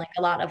Yeah. shown like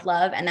a lot of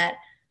love, and that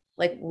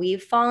like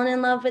we've fallen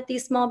in love with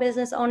these small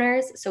business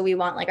owners, so we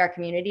want like our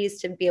communities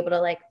to be able to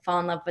like fall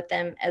in love with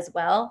them as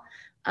well.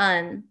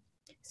 um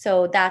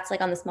so that's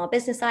like on the small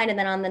business side, and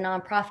then on the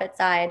nonprofit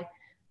side,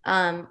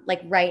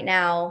 like right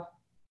now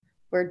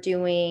we're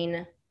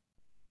doing,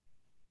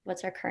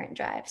 what's our current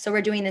drive? So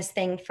we're doing this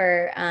thing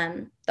for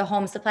the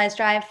home supplies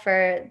drive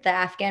for the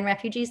Afghan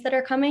refugees that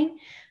are coming.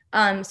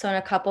 So in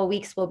a couple of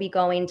weeks, we'll be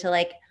going to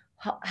like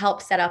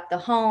help set up the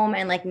home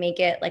and like make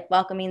it like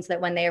welcoming, so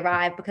that when they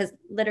arrive, because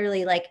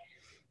literally like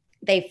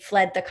they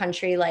fled the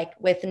country like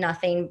with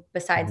nothing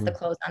besides the Mhm.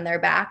 clothes on their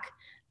back.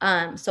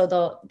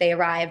 So they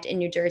arrived in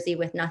New Jersey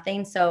with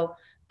nothing. So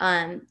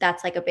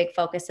that's like a big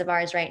focus of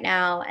ours right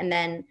now. And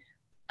then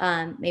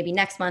maybe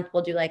next month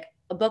we'll do like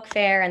a book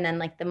fair, and then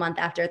like the month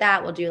after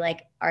that we'll do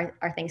like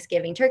our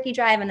Thanksgiving turkey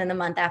drive, and then the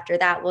month after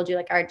that we'll do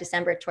like our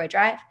December toy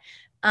drive.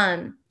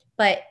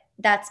 But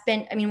that's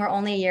been, I mean, we're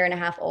only a year and a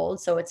half old,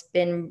 so it's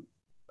been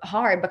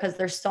hard because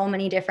there's so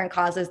many different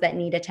causes that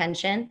need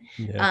attention,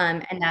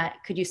 Yeah. and that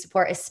could use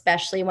support,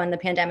 especially when the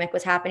pandemic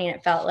was happening.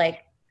 It felt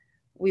like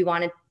we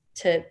wanted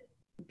to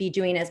be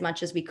doing as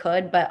much as we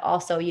could, but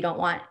also you don't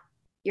want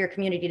your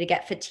community to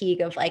get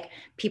fatigue of like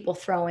people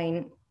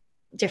throwing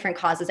different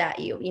causes at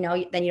you,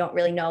 then you don't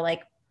really know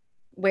like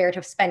where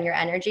to spend your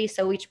energy.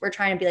 So we're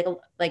trying to be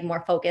like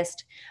more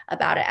focused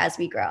about it as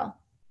we grow.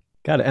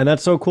 Got it. And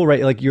that's so cool,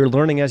 right? Like you're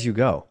learning as you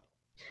go.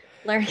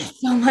 Learning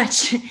so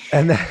much.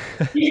 And that,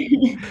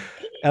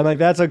 and like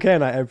that's okay.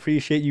 And I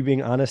appreciate you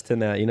being honest in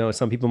that. You know,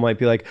 some people might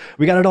be like,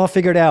 we got it all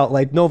figured out,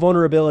 like no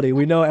vulnerability.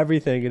 We know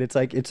everything. And it's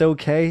like it's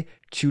okay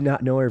to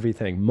not know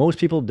everything. Most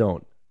people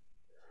don't.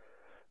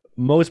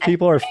 Most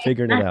people are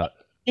figuring it out.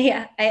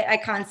 Yeah, I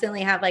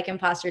constantly have like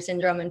imposter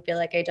syndrome and feel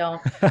like I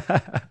don't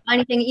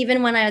anything.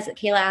 Even when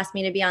Kayla asked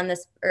me to be on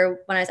this, or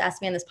when I was asked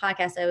to be on this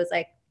podcast, I was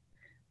like,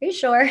 are you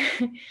sure?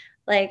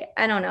 Like,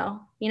 I don't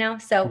know.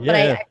 So, but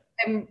Yeah, yeah.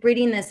 I'm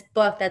reading this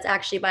book that's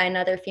actually by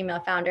another female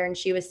founder. And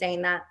she was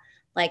saying that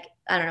like,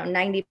 I don't know,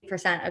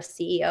 90% of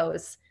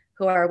CEOs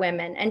who are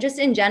women and just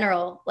in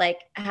general, like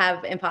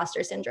have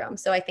imposter syndrome.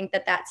 So I think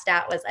that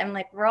stat was, I'm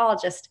like, we're all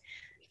just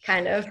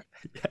kind of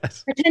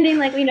Yes. pretending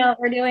like we know what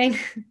we're doing.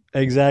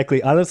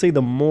 Exactly. Honestly,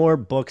 the more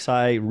books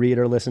I read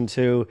or listen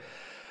to,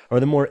 or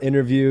the more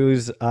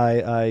interviews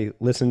I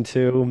listen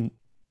to,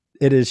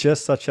 it is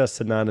just such a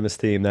synonymous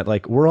theme that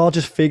like we're all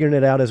just figuring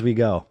it out as we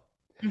go.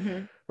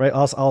 Mm-hmm. Right.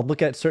 I'll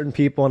look at certain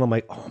people and I'm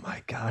like, oh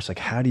my gosh, like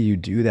how do you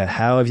do that?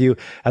 How have you?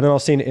 And then I'll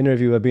see an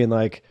interview of being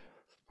like,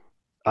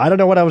 I don't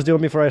know what I was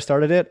doing before I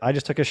started it. I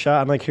just took a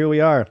shot and like here we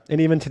are. And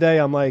even today,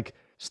 I'm like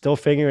still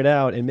figuring it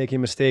out and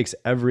making mistakes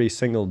every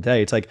single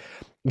day. It's like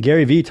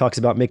Gary Vee talks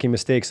about making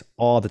mistakes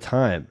all the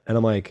time. And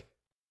I'm like,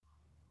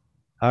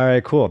 all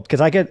right, cool. Because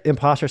I get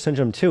imposter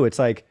syndrome too. It's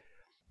like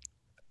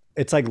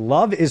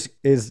love is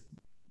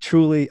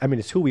truly, I mean,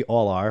 it's who we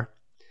all are.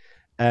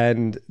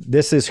 And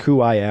this is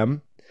who I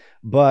am.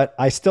 But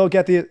I still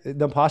get the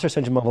imposter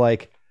syndrome of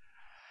like,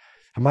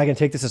 am I going to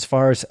take this as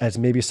far as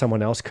maybe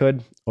someone else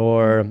could?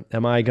 Or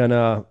am I going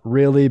to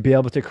really be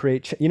able to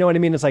create, you know what I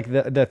mean? It's like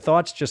the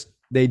thoughts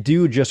they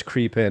do just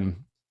creep in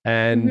Mm-hmm.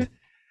 and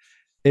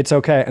it's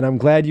okay. And I'm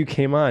glad you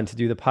came on to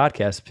do the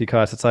podcast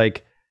because it's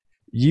like,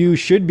 you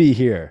should be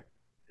here.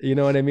 You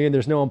know what I mean?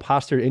 There's no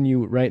imposter in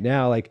you right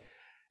now. Like,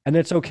 and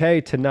it's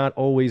okay to not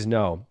always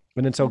know.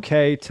 And it's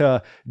okay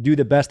to do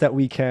the best that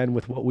we can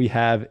with what we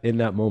have in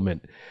that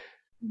moment.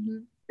 Mm-hmm.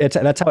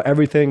 That's how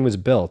everything was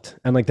built.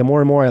 And like the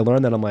more and more I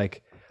learn that, I'm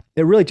like,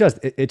 it really just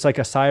it's like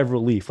a sigh of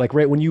relief. Like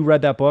right when you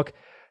read that book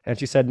and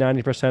she said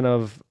 90%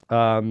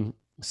 of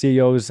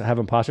CEOs have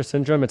imposter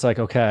syndrome, it's like,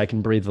 okay, I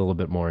can breathe a little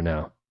bit more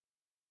now.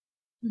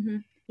 Mm-hmm.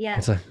 Yeah.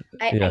 It's like,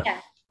 I yeah. yeah.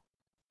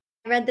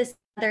 I read this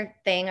other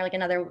thing or like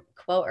another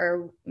quote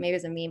or maybe it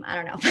was a meme. I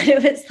don't know, but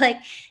it was like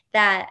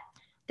that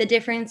the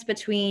difference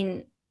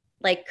between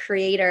like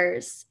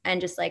creators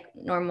and just like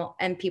normal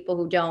and people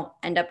who don't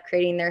end up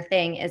creating their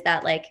thing is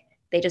that like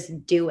they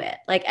just do it.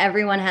 Like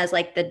everyone has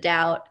like the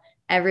doubt.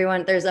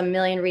 There's a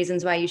million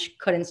reasons why you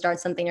couldn't start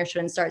something or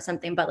shouldn't start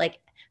something, but like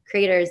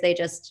creators, they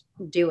just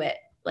do it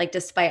like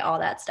despite all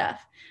that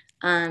stuff.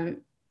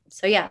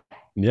 So yeah,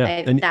 Yeah.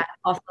 And that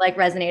also like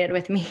resonated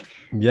with me.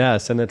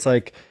 yes, and it's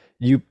like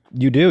you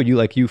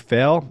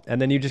fail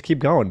and then you just keep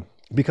going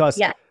because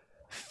Yeah.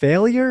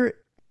 failure,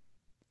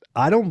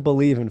 I don't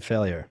believe in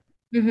failure.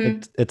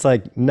 Mm-hmm. It's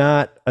like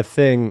not a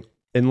thing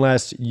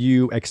unless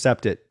you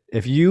accept it.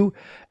 If you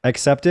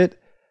accept it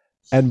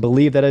and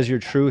believe that as your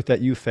truth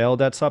that you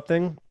failed at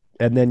something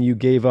and then you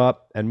gave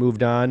up and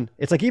moved on,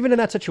 it's like even in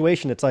that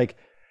situation, it's like,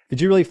 did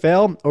you really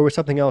fail or was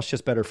something else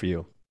just better for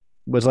you?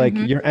 Was like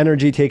Mm-hmm. your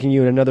energy taking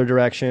you in another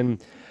direction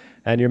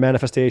and your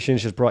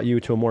manifestations just brought you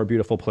to a more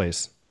beautiful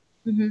place.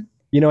 Mm-hmm.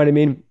 You know what I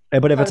mean?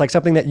 But if it's Oh, like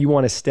something that you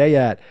want to stay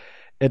at,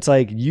 it's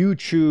like you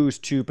choose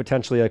to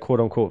potentially like quote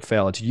unquote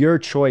fail. It's your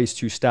choice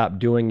to stop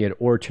doing it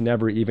or to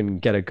never even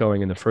get it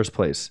going in the first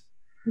place.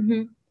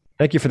 mm-hmm.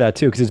 Thank you for that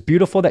too, because it's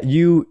beautiful that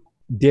you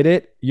did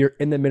it. You're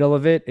in the middle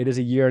of it. It is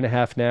a year and a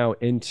half now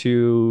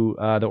into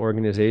the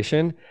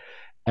organization.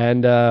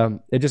 And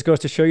it just goes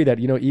to show you that,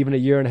 even a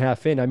year and a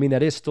half in, I mean,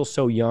 that is still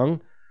so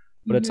young,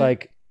 but it's Mm-hmm.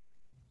 like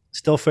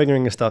still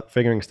figuring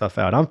stuff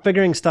out. I'm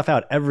figuring stuff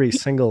out every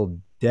single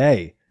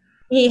day.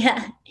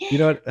 Yeah. You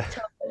know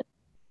what?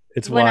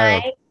 It's When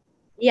wild.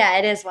 yeah,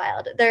 it is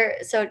wild.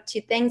 So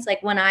two things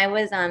like when I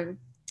was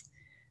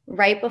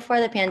right before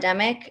the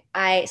pandemic,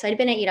 I'd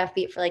been at Eat Off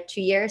Beat for like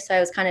 2 years. So I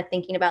was kind of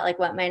thinking about like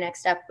what my next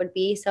step would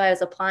be. So I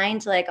was applying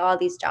to like all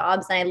these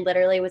jobs and I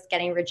literally was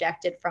getting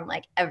rejected from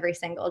like every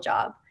single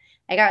job.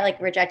 I got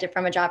like rejected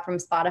from a job from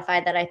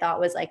Spotify that I thought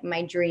was like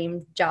my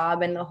dream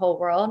job in the whole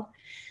world.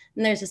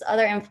 And there's this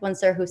other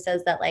influencer who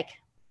says that like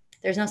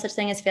there's no such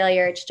thing as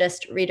failure, it's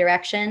just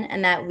redirection,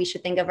 and that we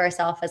should think of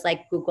ourselves as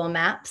like Google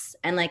Maps.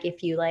 And like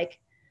if you like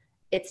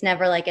it's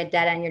never like a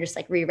dead end, you're just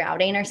like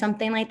rerouting or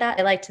something like that.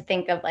 I like to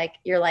think of like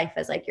your life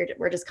as like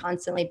we're just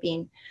constantly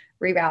being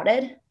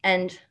rerouted,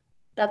 and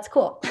that's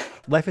cool.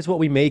 Life is what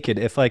we make it.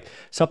 If like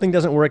something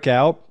doesn't work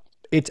out,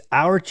 it's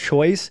our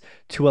choice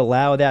to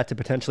allow that to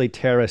potentially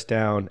tear us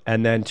down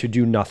and then to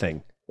do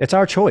nothing. It's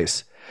our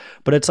choice.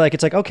 But it's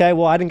like, okay,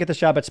 well, I didn't get this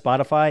job at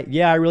Spotify.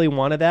 Yeah, I really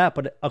wanted that,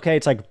 but okay,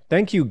 it's like,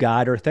 thank you,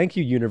 God, or thank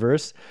you,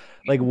 universe.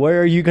 Like,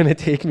 where are you gonna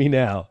take me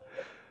now?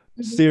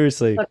 Mhm.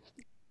 Seriously.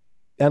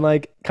 And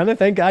like, kind of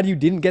thank God you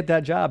didn't get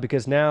that job,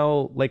 because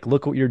now, like,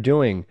 look what you're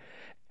doing.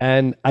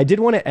 And I did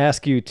want to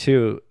ask you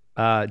too,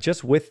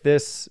 just with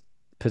this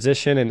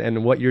position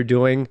and what you're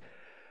doing,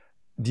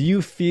 do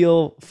you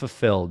feel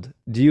fulfilled?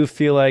 Do you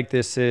feel like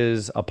this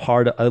is a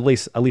part of, at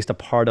least a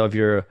part of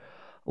your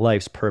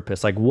life's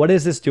purpose? Like, what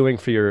is this doing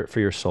for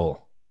your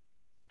soul?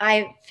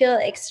 I feel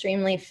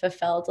extremely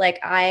fulfilled. Like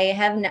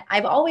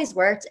I've always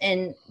worked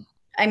in,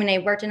 I mean,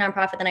 I worked in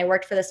nonprofit, then I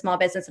worked for the small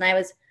business, and I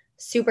was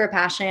super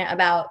passionate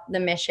about the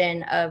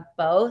mission of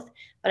both.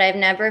 But I've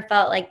never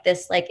felt like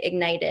this, like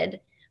ignited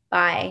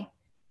by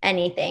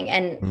anything.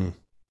 And Mm.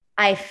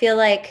 I feel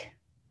like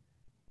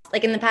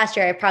in the past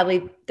year,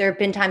 there have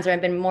been times where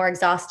I've been more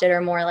exhausted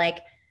or more like,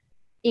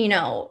 you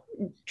know,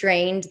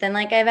 drained than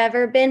like I've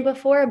ever been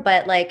before.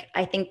 But like,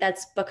 I think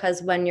that's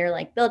because when you're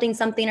like building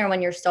something or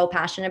when you're so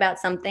passionate about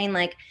something,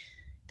 like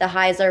the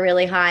highs are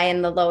really high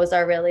and the lows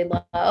are really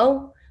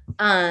low.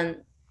 Um,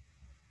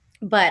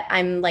 but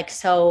I'm like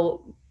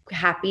so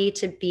happy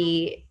to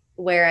be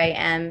where I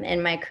am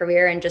in my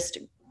career and just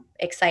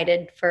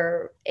excited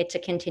for it to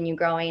continue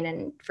growing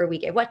and for We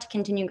Get What to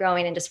continue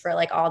growing and just for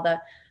like all the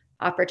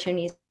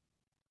opportunities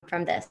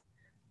from this.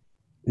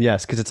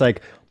 Yes, because it's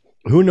like,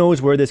 who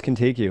knows where this can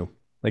take you?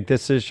 Like,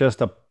 this is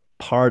just a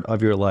part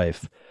of your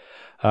life.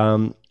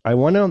 I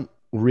want to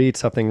read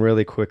something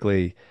really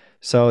quickly.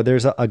 So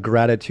there's a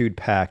gratitude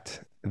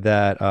pact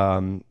that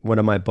one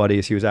of my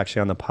buddies, he was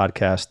actually on the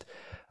podcast.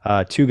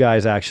 Two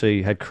guys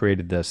actually had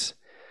created this.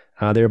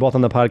 They were both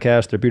on the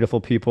podcast. They're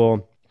beautiful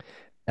people,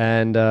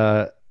 and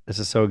this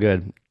is so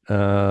good.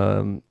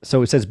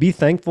 So it says, be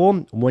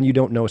thankful when you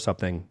don't know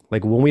something.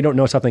 Like, when we don't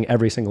know something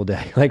every single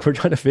day, like we're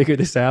trying to figure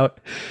this out.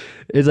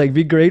 It's like,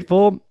 be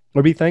grateful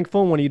or be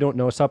thankful when you don't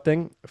know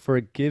something, for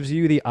it gives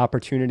you the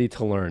opportunity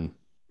to learn.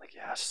 Like,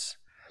 yes.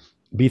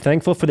 Be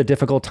thankful for the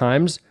difficult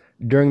times.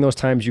 During those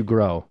times, you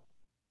grow.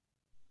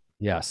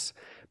 Yes.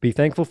 Be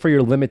thankful for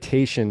your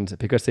limitations,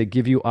 because they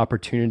give you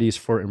opportunities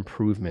for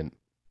improvement.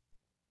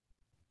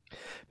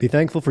 Be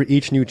thankful for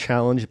each new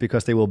challenge,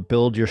 because they will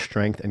build your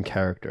strength and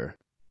character.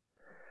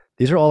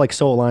 These are all like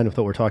so aligned with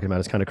what we're talking about.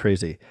 It's kind of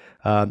crazy.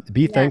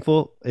 Be Yeah.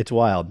 thankful. It's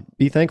wild.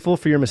 Be thankful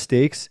for your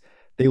mistakes.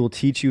 They will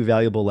teach you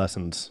valuable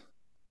lessons.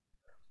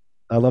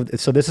 I loved it.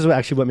 So this is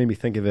actually what made me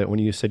think of it when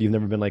you said you've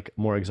never been like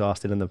more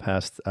exhausted in the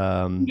past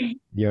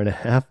year and a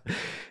half.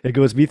 It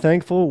goes, be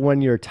thankful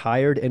when you're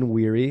tired and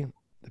weary,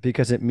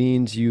 because it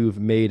means you've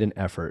made an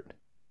effort.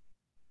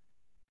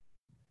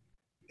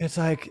 It's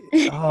like,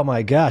 oh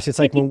my gosh. It's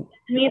like, when,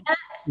 yeah,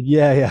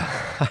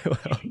 yeah. I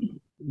will.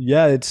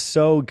 Yeah, it's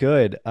so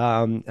good.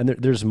 And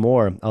there's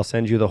more. I'll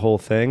send you the whole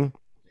thing.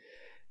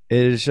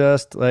 It is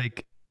just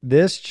like,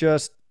 this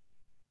just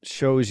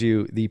shows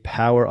you the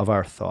power of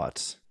our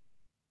thoughts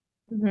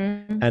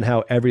Mm-hmm. and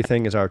how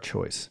everything is our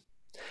choice.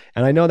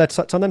 And I know that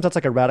sometimes that's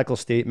like a radical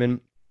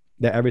statement,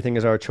 that everything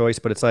is our choice,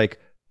 but it's like,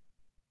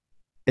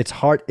 it's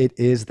hard. It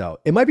is, though.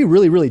 It might be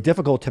really, really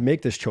difficult to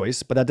make this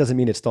choice, but that doesn't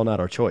mean it's still not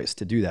our choice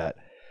to do that.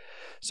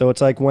 So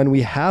it's like, when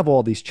we have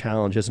all these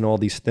challenges and all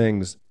these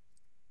things,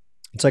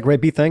 it's like,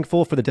 right, be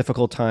thankful for the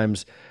difficult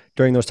times.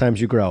 During those times,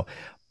 you grow.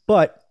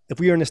 But if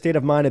we are in a state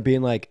of mind of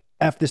being like,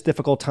 F this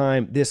difficult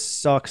time, this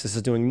sucks, this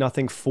is doing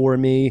nothing for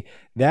me,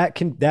 then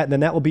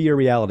that will be your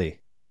reality.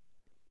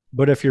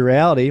 But if your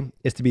reality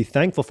is to be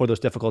thankful for those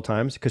difficult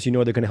times, because you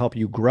know they're going to help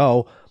you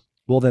grow,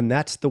 well, then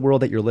that's the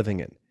world that you're living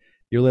in.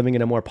 You're living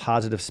in a more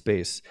positive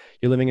space.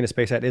 You're living in a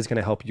space that is going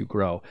to help you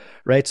grow,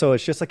 right? So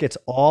it's just like, it's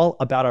all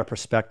about our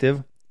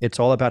perspective. It's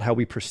all about how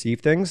we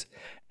perceive things.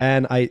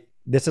 And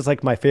this is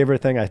like my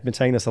favorite thing. I've been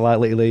saying this a lot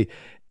lately.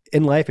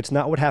 In life, it's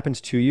not what happens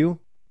to you,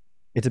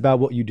 it's about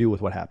what you do with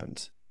what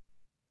happens,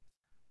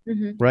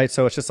 Mm-hmm. right?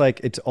 So it's just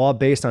like, it's all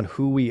based on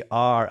who we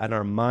are and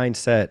our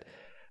mindset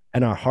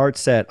and our heart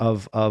set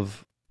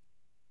of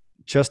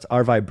just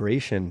our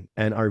vibration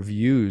and our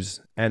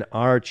views and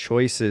our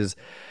choices,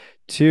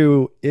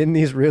 to, in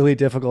these really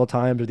difficult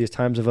times or these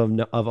times of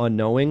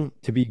unknowing,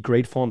 to be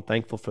grateful and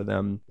thankful for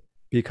them,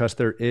 because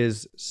there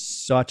is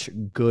such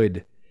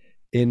good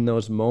in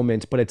those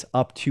moments, but it's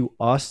up to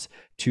us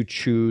to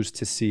choose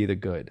to see the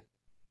good.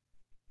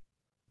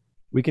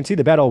 We can see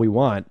the bad all we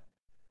want,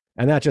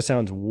 and that just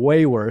sounds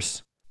way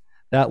worse.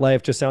 That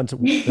life just sounds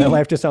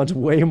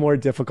way more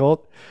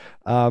difficult.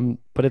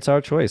 But it's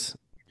our choice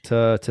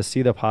to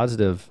see the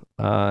positive,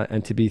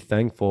 and to be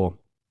thankful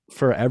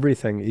for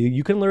everything.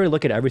 You can literally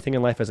look at everything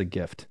in life as a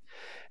gift,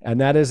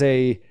 and that is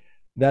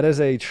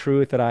a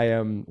truth that I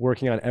am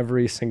working on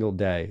every single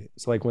day.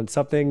 So like, when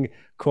something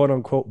quote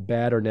unquote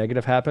bad or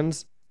negative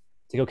happens,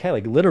 it's like, okay,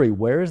 like literally,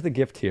 where is the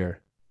gift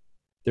here?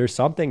 There's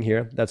something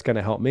here that's going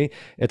to help me.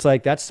 It's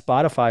like that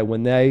Spotify,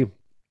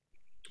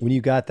 when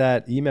you got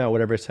that email,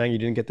 whatever, saying you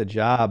didn't get the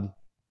job,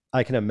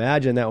 I can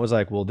imagine that was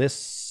like, well, this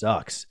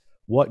sucks.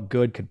 What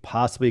good could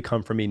possibly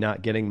come from me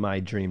not getting my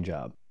dream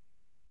job?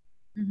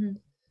 Mm-hmm.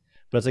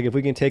 But it's like, if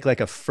we can take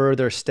like a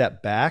further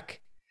step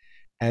back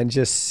and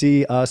just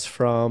see us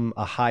from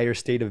a higher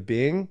state of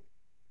being,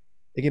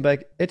 they can be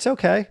like, it's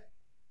okay.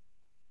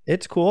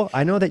 It's cool.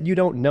 I know that you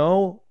don't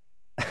know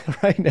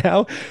right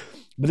now,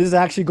 but this is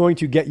actually going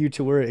to get you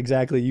to where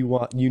exactly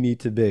you need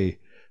to be.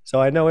 So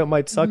I know it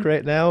might suck Mhm.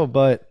 right now,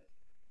 but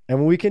and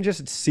when we can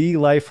just see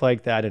life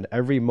like that in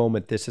every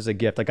moment, this is a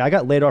gift. Like I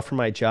got laid off from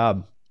my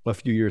job a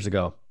few years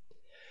ago.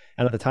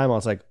 And at the time I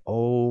was like,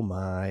 oh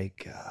my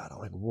God. I'm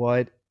like,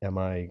 what am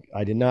I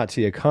did not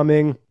see it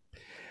coming.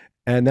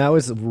 And that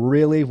was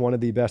really one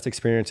of the best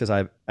experiences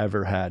I've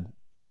ever had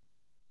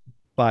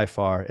by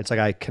far. It's like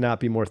I cannot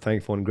be more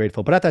thankful and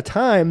grateful. But at that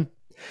time,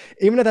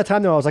 even at that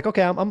time though, I was like,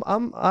 okay, I'm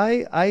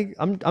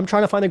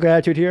trying to find the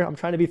gratitude here. I'm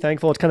trying to be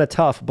thankful. It's kind of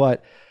tough,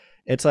 but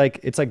it's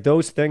like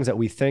those things that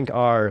we think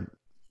are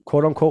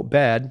quote unquote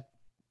bad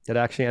that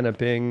actually end up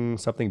being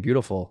something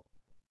beautiful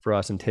for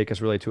us and take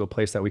us really to a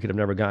place that we could have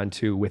never gotten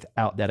to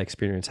without that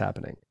experience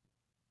happening.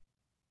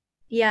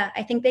 Yeah,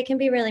 I think they can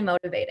be really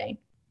motivating.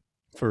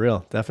 For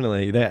real,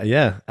 definitely. That,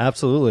 yeah,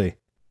 absolutely.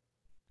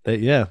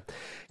 Yeah,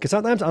 because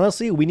sometimes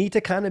honestly, we need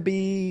to kind of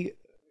be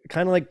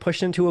kind of like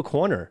pushed into a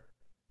corner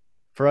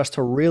for us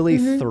to really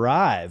Hmm.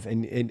 thrive,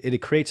 and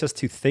it creates us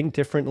to think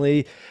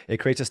differently. It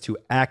creates us to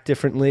act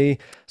differently.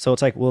 So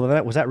it's like, well,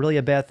 that was that really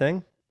a bad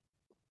thing?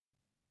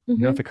 If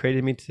Hmm. it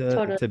created me to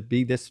Totally.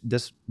 be this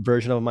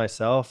version of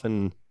myself,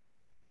 and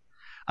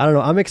I don't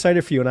know, I'm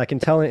excited for you, and I can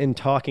tell in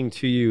talking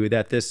to you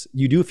that this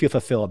you do feel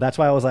fulfilled. That's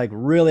why I was like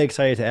really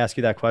excited to ask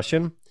you that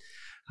question,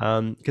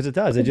 because it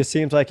does. It just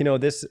seems like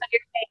this.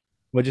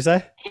 What'd you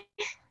say?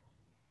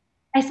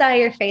 I saw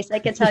your face. I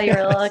could tell you were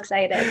a little Yes,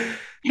 excited.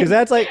 because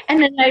that's like And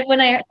then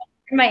when I heard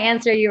my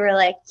answer, you were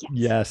like,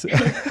 yes.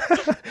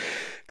 yes.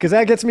 Because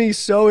that gets me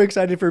so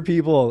excited for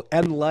people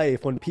and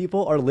life when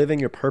people are living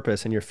your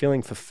purpose and you're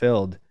feeling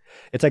fulfilled.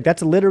 It's like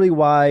that's literally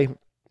why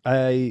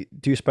I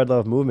do spread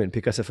love movement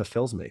because it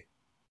fulfills me.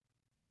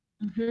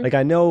 Hmm. Like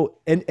I know,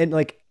 and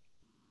like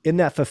in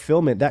that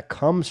fulfillment, that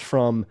comes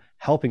from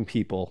helping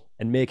people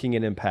and making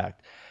an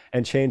impact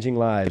and changing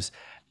lives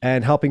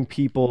and helping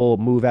people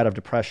move out of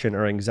depression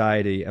or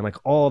anxiety and like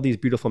all of these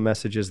beautiful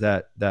messages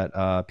that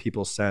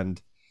people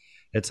send.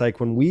 It's like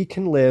when we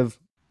can live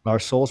our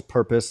soul's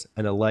purpose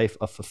and a life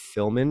of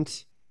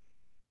fulfillment,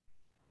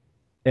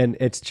 and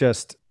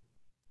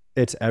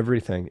it's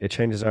everything. It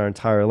changes our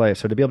entire life.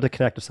 So to be able to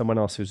connect with someone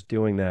else who's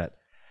doing that,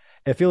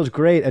 it feels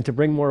great. And to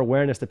bring more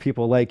awareness to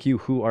people like you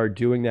who are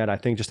doing that, I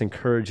think just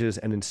encourages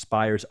and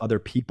inspires other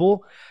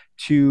people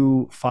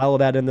to follow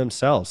that in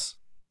themselves.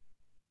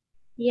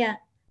 Yeah.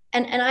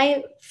 And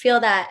I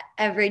feel that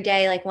every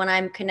day, like when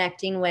I'm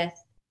connecting with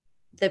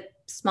the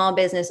small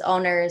business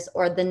owners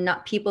or the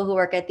people who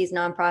work at these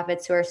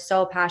nonprofits who are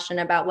so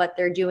passionate about what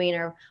they're doing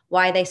or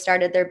why they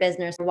started their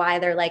business, or why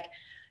they're like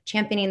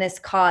championing this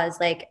cause.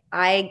 Like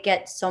I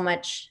get so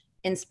much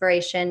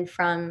inspiration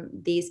from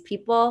these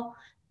people,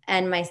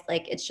 and my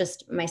like it's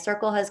just my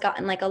circle has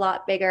gotten like a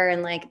lot bigger,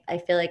 and like I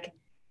feel like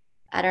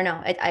I don't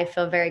know, I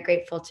feel very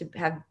grateful to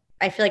have.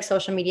 I feel like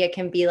social media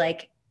can be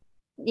like,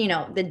 the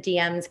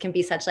DMs can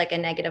be such like a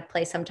negative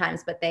place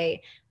sometimes, but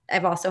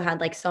I've also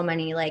had like so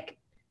many like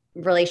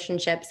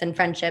relationships and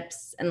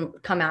friendships and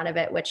come out of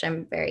it, which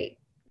I'm very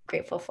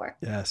grateful for.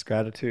 Yes,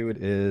 gratitude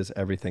is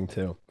everything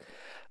too.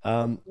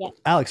 Yeah.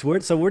 Alex, where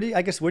do you,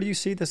 I guess, where do you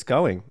see this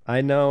going?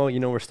 I know,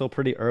 we're still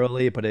pretty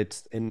early, but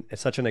it's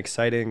such an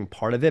exciting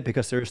part of it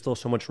because there's still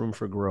so much room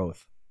for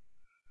growth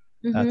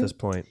at Hmm. this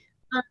point.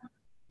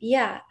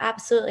 Yeah,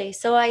 absolutely.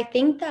 So I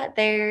think that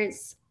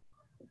there's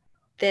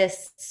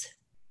this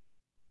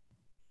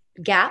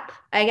gap,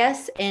 I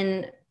guess,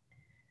 in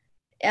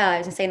I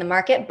was gonna say in the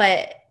market,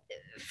 but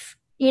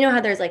you know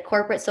how there's like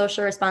corporate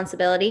social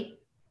responsibility,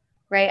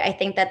 right? I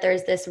think that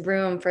there's this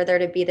room for there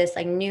to be this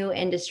like new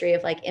industry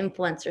of like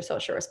influencer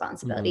social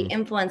responsibility.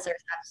 Hmm. Influencers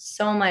have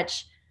so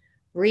much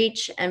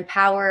reach and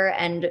power,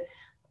 and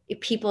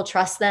people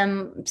trust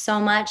them so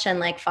much and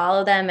like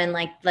follow them, and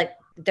like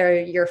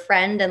they're your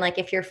friend, and like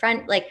if your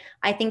friend, like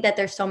I think that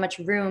there's so much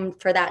room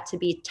for that to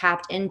be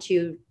tapped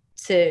into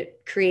to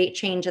create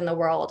change in the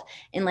world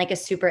in like a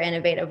super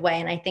innovative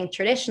way. And I think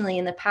traditionally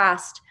in the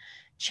past,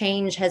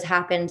 change has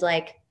happened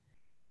like,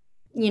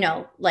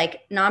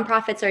 like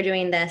nonprofits are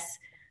doing this,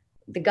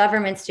 the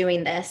government's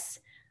doing this,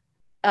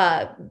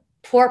 uh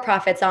for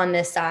profits on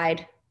this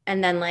side,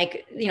 and then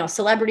like,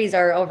 celebrities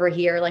are over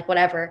here, like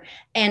whatever.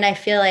 And I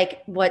feel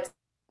like what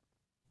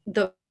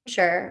the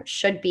future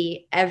should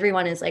be,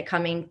 everyone is like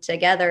coming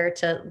together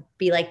to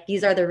be like,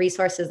 these are the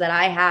resources that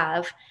I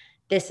have,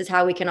 this is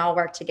how we can all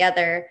work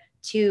together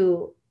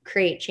to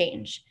create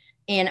change.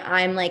 And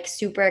I'm like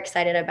super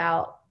excited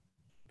about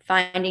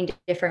finding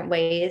different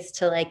ways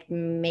to like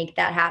make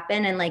that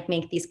happen and like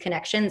make these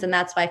connections. And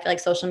that's why I feel like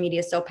social media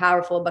is so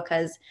powerful,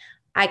 because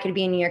I could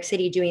be in New York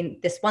City doing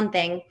this one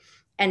thing,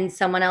 and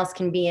someone else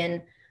can be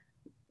in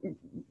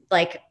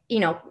like,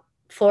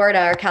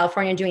 Florida or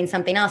California doing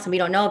something else, and we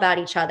don't know about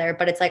each other.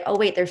 But it's like, oh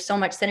wait, there's so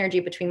much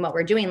synergy between what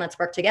we're doing, let's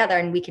work together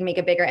and we can make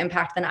a bigger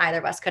impact than either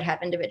of us could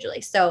have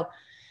individually. So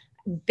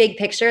big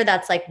picture,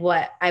 that's like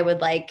what I would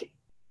like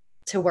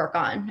to work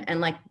on, and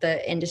like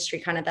the industry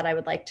kind of that I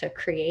would like to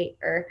create,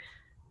 or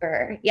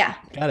yeah.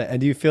 Got it.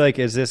 And do you feel like,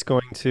 is this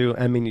going to,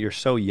 I mean, you're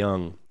so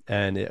young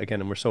and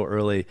again, we're so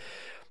early.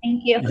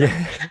 Thank you.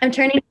 Yeah. I'm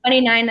turning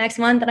 29 next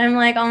month, and I'm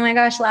like, oh my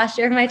gosh, last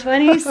year of my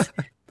 20s.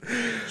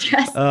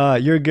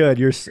 Stress. You're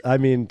good. I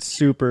mean,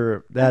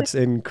 super, that's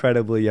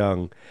incredibly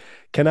young.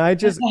 Can I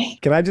just, Okay.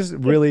 can I just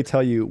really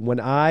tell you when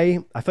I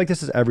feel like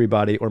this is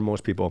everybody or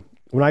most people.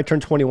 When I turn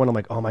 21, I'm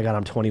like, oh my God,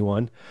 I'm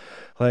 21.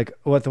 Like,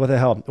 what the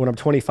hell? When I'm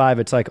 25,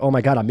 it's like, oh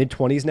my God, I'm mid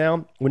 20s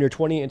now. When you're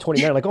 20 and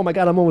 29, like, oh my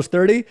God, I'm almost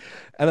 30.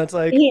 And it's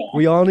like, Yeah.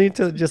 we all need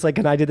to just like,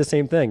 and I did the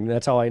same thing.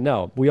 That's how I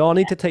know. We all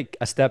need to take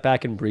a step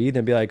back and breathe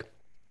and be like,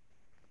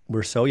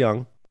 we're so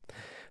young.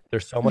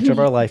 There's so much of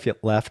our life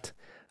yet left.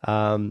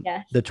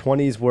 Yes. The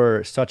 20s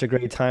were such a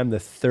great time. The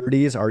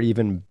 30s are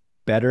even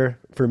better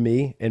for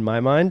me in my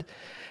mind.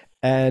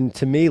 And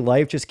to me,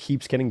 life just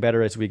keeps getting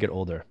better as we get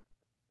older,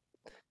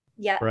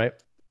 Yeah. right?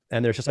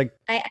 And there's just like,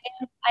 I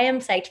am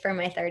psyched for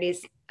my 30s.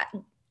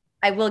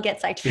 I will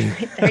get psyched for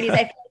my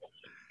 30s.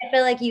 I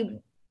feel like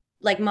you,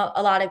 like a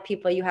lot of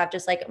people, you have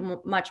just like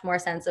much more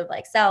sense of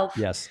like self,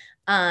 yes.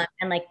 and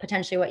like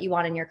potentially what you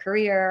want in your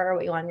career or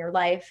what you want in your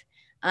life.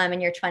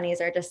 And your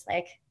 20s are just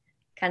like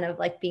kind of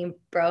like being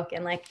broke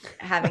and like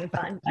having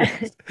fun.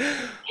 Yes.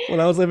 When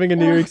I was living in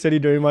New York City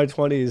during my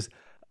 20s,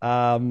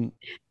 um,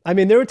 I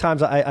mean, there were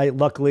times I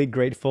luckily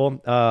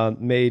grateful,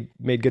 made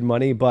good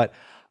money, but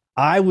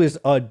I was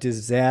a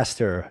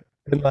disaster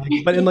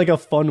but in like a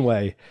fun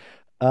way.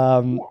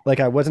 Like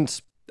I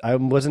wasn't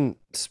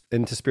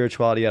into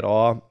spirituality at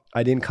all.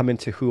 I didn't come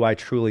into who I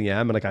truly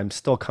am. And like, I'm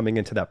still coming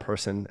into that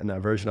person and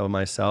that version of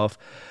myself.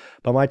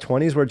 But my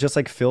 20s were just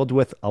like filled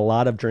with a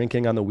lot of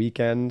drinking on the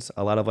weekends,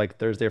 a lot of like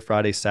Thursday,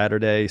 Friday,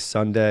 Saturday,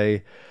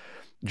 Sunday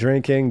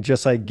drinking,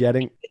 just like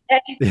getting,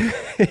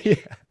 yeah,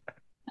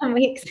 Some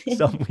weeks.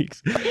 some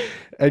weeks.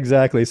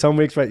 Exactly. Some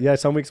weeks, right? Yeah.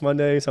 Some weeks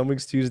Monday, some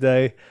weeks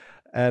Tuesday.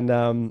 And,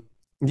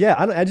 yeah,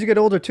 I don't, as you get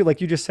older too,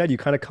 like you just said, you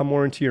kind of come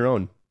more into your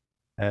own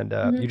and you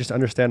Mhm. just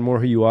understand more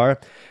who you are.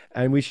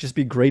 And we should just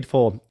be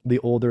grateful the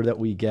older that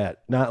we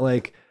get. Not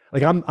like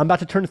I'm about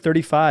to turn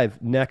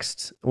 35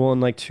 next, well, in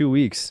like 2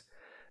 weeks.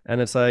 And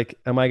it's like,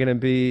 am I gonna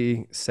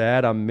be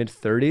sad? I'm mid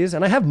 30s.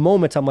 And I have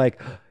moments I'm like,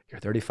 you're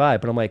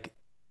 35, but I'm like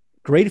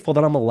grateful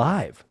that I'm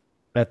alive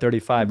at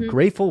 35, Mhm.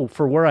 grateful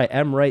for where I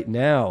am right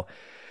now.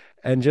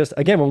 And just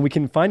again, when we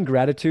can find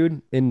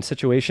gratitude in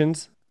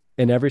situations,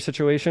 in every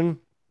situation,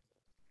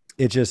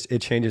 it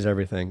changes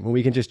everything. When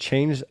we can just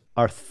change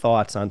our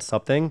thoughts on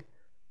something,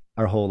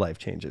 our whole life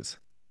changes.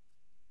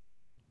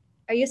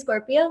 Are you a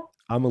Scorpio?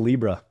 I'm a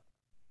Libra.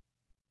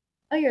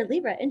 Oh, you're a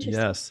Libra.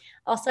 Interesting. Yes.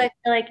 Also, I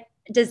feel like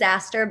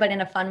disaster, but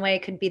in a fun way,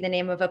 could be the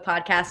name of a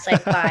podcast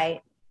like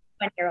by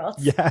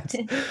 20-year-olds. Yes.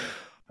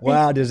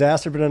 Wow,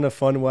 disaster, but in a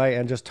fun way,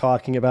 and just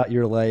talking about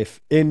your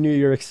life in New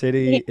York Yeah.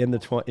 City in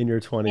your Yeah.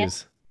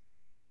 20s.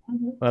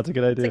 Mhm. That's a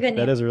good It's a idea. good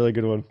That name. is a really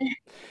good one.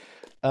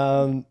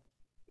 Um,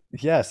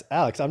 yes,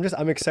 Alex,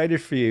 I'm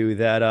excited for you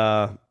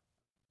that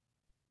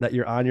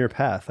you're on your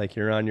path, like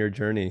you're on your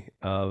journey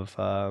of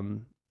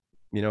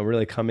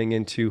really coming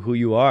into who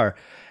you are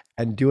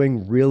and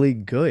doing really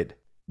good.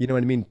 You know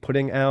what I mean?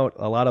 Putting out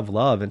a lot of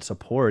love and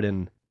support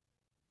and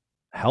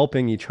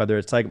helping each other.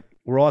 It's like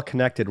we're all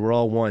connected, we're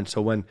all one.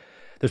 So when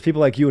there's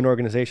people like you and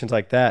organizations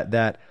like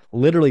that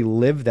literally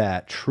live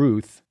that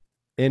truth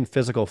in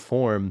physical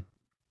form,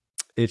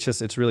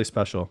 it's really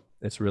special.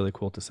 It's really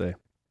cool to see.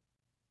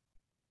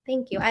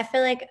 Thank you. I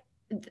feel like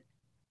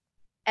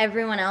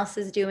everyone else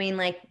is doing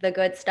like the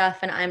good stuff,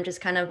 and I'm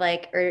just kind of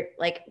like, or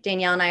like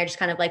Danielle and I are just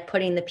kind of like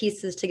putting the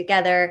pieces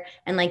together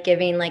and like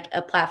giving like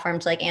a platform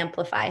to like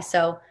amplify.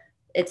 So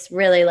it's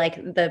really like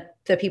the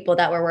people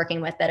that we're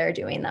working with that are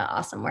doing the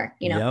awesome work.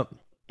 Yep.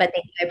 But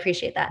thank you. I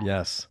appreciate that.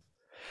 Yes.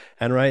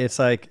 And right, it's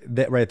like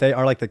that, right? They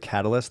are like the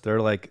catalyst.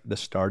 They're like the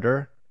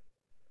starter.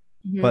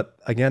 Mhm. But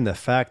again, the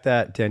fact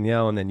that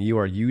Danielle and then you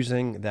are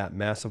using that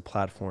massive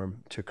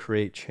platform to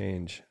create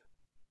change,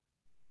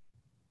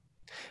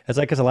 it's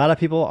like because a lot of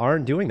people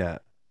aren't doing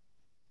that,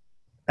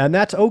 and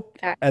that's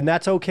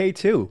okay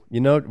too.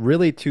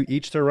 Really to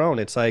each their own.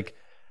 It's like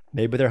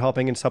maybe they're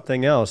helping in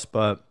something else,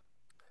 but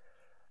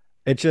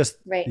it just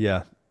Right.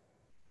 yeah,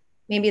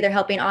 Maybe they're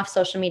helping off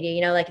social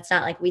media, like it's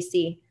not like we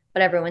see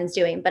what everyone's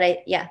doing.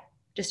 But yeah,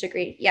 just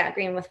agree. Yeah,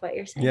 agreeing with what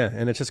you're saying. yeah,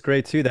 and it's just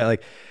great too that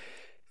like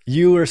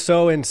you were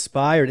so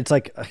inspired. It's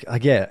like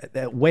again,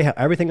 that way how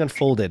everything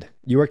unfolded.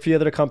 You worked for the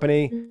other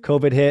company,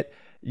 COVID hit.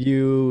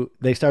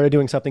 They started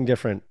doing something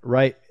different,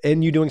 right?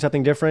 And you doing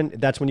something different,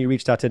 that's when you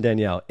reached out to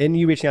Danielle. And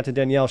you reaching out to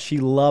Danielle, she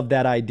loved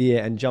that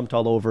idea and jumped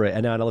all over it.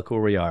 And now look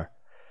where we are.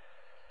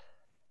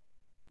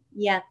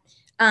 Yeah.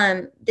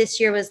 This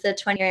year was the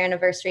 20-year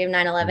anniversary of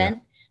Yeah.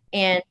 9/11,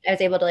 and I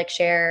was able to like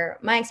share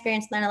my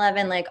experience with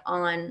 9/11 like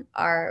on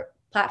our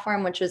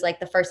platform, which was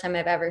like the first time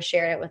I've ever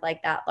shared it with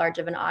like that large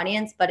of an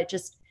audience. But it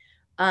just,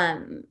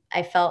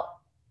 I felt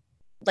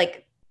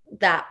like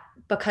that,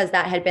 because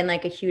that had been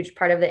like a huge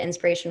part of the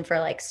inspiration for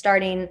like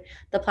starting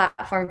the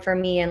platform for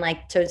me, and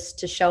like to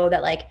show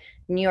that like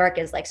New York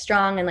is like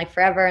strong and like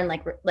forever and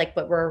like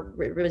but we're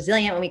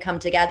resilient when we come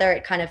together.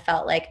 It kind of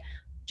felt like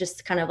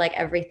just kind of like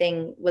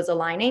everything was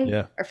aligning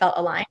Yeah. or felt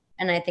aligned.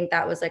 And I think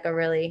that was like a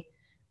really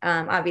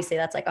obviously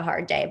that's like a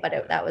hard day, but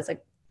that was a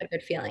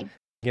good feeling.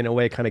 In a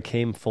way, it kind of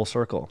came full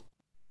circle.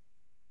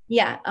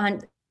 Yeah,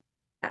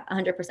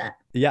 100%.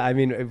 Yeah. I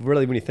mean,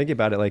 really, when you think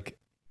about it, like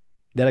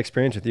that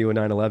experience with you in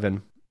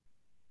 9/11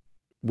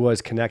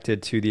 was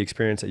connected to the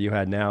experience that you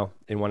had now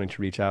in wanting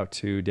to reach out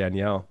to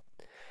Danielle.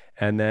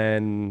 And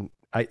then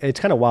it's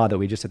kind of wild that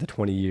we just hit the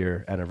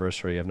 20-year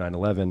anniversary of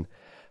 9/11.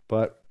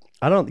 But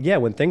yeah,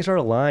 when things are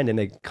aligned and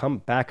they come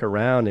back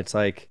around, it's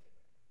like,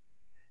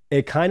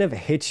 it kind of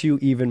hits you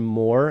even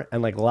more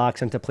and like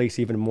locks into place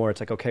even more. It's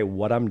like, okay,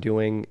 what I'm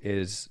doing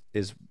is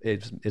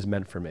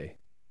meant for me, right?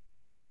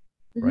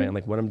 And Mm-hmm.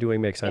 like what I'm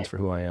doing makes Yeah. sense for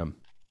who I am.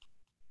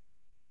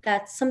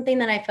 That's something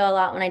that I feel a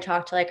lot when I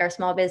talk to like our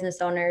small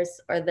business owners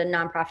or the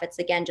nonprofits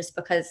again, just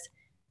because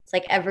it's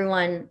like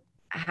everyone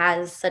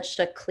has such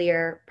a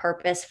clear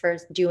purpose for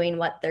doing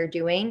what they're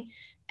doing.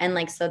 And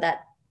like, so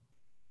that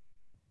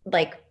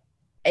like,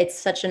 it's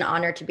such an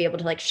honor to be able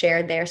to like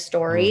share their Mhm.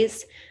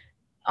 stories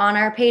on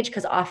our page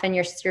because often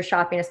you're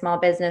shopping a small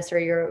business or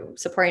you're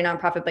supporting a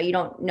nonprofit, but you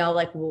don't know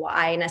like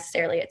why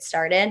necessarily it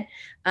started.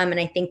 And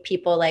I think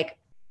people like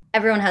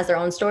everyone has their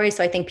own story,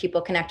 so I think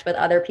people connect with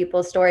other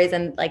people's stories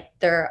and like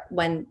they're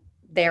when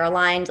they're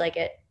aligned, like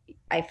it.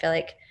 I feel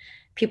like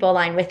people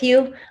align with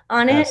you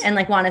on it Yes. and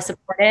like want to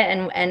support it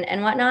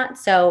and whatnot.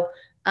 So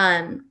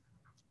um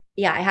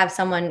yeah, I have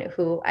someone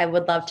who I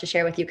would love to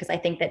share with you because I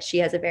think that she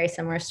has a very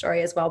similar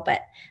story as well.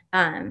 But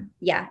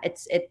yeah,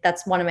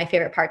 that's one of my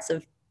favorite parts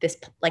of this,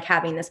 like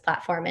having this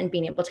platform and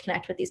being able to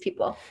connect with these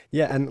people.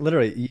 Yeah, and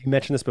literally, you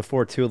mentioned this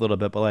before too a little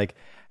bit, but like,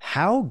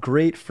 how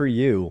great for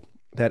you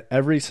that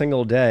every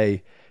single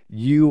day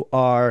you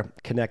are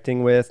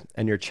connecting with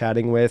and you're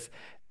chatting with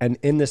and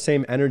in the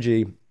same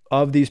energy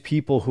of these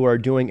people who are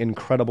doing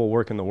incredible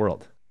work in the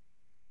world.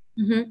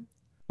 Mm-hmm.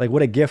 Like,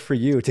 what a gift for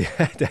you to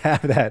to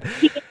have that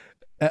e-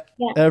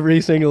 Yeah.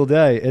 every single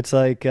day. It's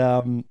like,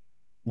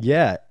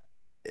 yeah,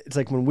 it's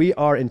like when we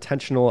are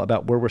intentional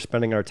about where we're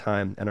spending our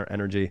time and our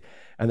energy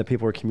and the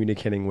people we're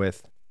communicating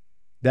with,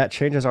 that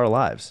changes our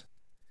lives.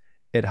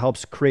 It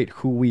helps create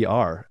who we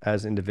are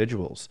as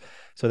individuals.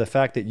 So the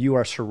fact that you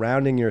are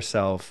surrounding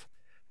yourself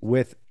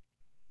with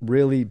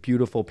really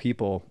beautiful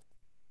people,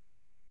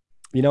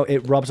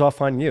 it rubs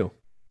off on you.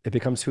 It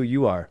becomes who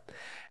you are.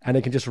 And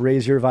it can just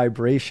raise your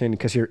vibration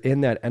because you're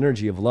in that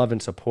energy of love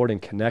and support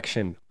and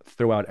connection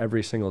throughout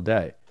every single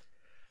day.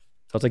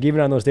 So it's like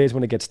even on those days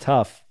when it gets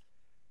tough,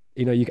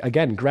 you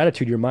again,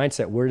 gratitude, your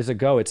mindset, where does it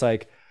go? It's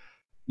like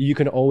you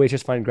can always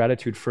just find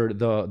gratitude for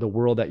the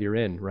world that you're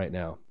in right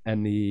now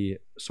and the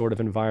sort of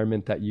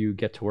environment that you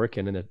get to work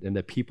in and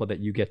the people that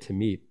you get to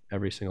meet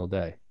every single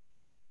day.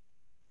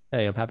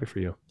 Hey, I'm happy for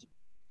you.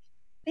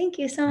 Thank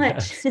you so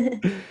much.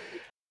 Yes.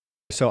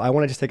 So I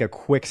want to just take a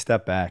quick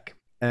step back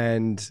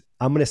and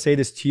I'm going to say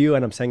this to you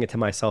and I'm saying it to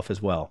myself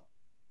as well,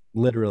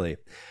 literally.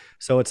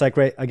 So it's like,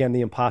 right, again,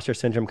 the imposter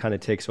syndrome kind of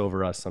takes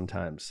over us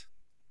sometimes.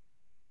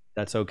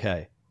 That's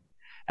okay.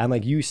 And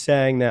like you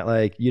saying that,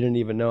 like, you didn't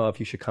even know if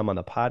you should come on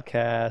the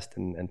podcast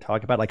and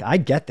talk about it. Like, I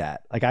get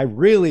that. Like, I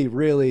really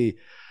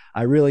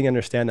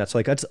understand that. So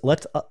like,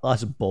 let's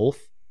us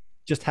both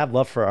just have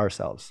love for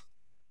ourselves,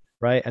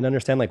 right? And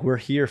understand like we're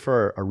here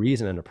for a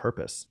reason and a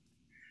purpose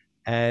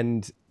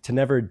and to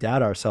never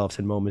doubt ourselves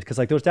in moments. Cause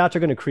like those doubts are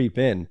going to creep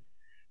in,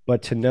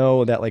 but to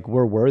know that like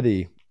we're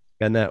worthy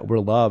and that we're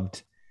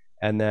loved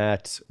and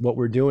that what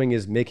we're doing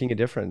is making a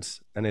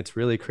difference and it's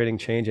really creating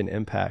change and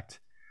impact.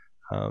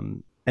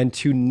 And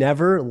to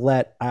never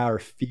let our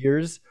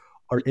fears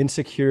or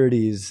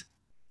insecurities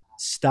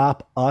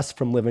stop us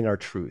from living our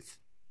truth.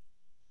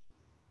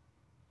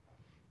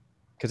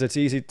 Because it's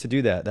easy to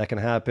do that. That can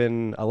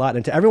happen a lot.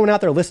 And to everyone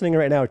out there listening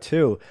right now,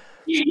 too,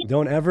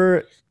 don't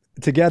ever,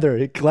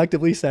 together,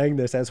 collectively saying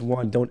this as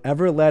one, don't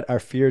ever let our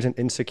fears and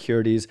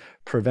insecurities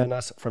prevent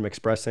us from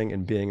expressing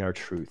and being our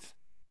truth,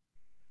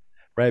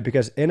 right?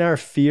 Because in our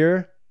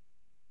fear,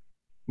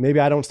 maybe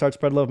I don't start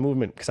Spread Love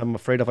movement because I'm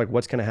afraid of like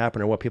what's going to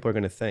happen or what people are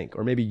going to think.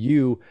 Or maybe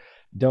you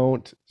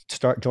don't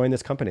join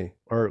this company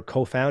or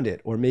co-found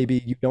it. Or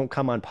maybe you don't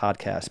come on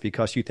podcasts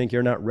because you think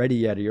you're not ready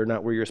yet or you're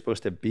not where you're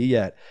supposed to be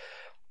yet.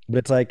 But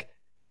it's like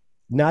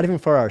not even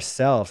for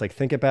ourselves. Like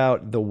think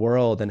about the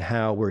world and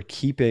how we're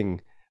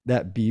keeping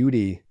that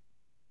beauty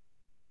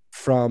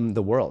from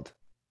the world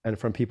and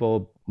from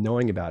people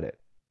knowing about it.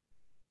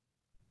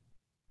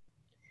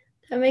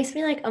 It makes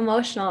me like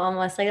emotional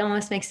almost, like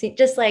almost makes me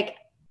just like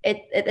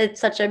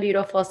it's such a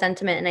beautiful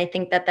sentiment. And I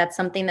think that that's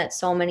something that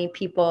so many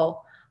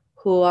people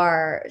who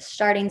are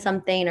starting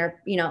something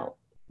or,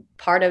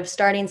 part of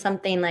starting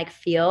something like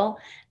feel.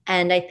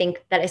 And I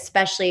think that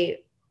especially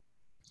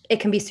it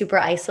can be super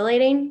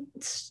isolating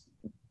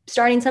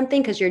starting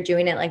something because you're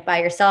doing it like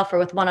by yourself or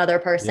with one other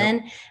Yep.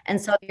 person.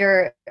 And so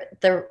you're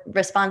the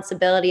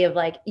responsibility of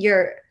like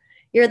you're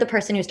the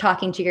person who's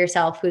talking to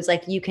yourself who's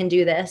like you can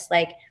do this,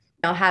 like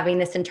having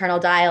this internal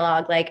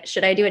dialogue like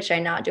should I do it, should I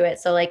not do it.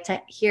 So like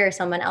to hear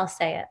someone else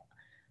say it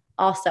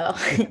also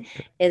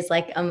is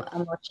like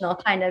emotional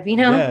kind of, you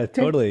know? Yeah,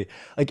 totally.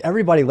 Like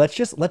everybody,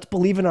 let's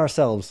believe in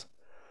ourselves.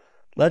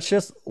 Let's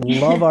just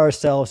love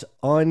ourselves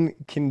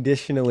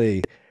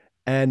unconditionally.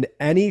 And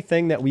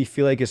anything that we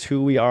feel like is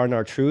who we are in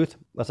our truth,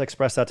 let's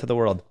express that to the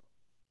world.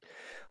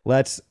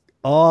 Let's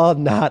all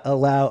not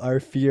allow our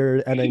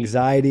fear and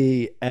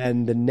anxiety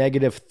and the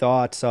negative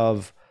thoughts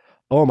of,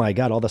 oh my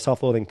God, all the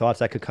self loathing thoughts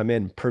that could come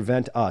in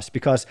prevent us.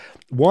 Because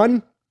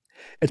one,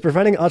 it's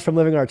preventing us from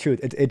living our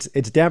truth.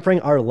 It's dampening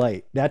our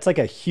light. That's like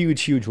a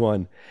huge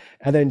one.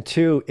 And then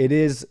two, it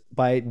is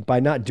by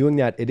not doing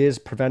that, it is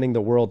preventing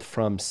the world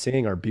from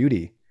seeing our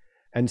beauty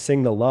and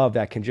seeing the love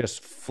that can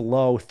just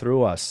flow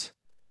through us.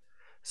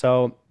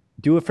 So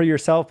do it for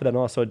yourself, but then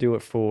also do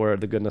it for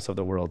the goodness of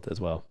the world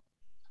as well.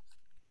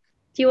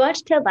 Do you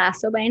watch Ted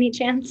Lasso by any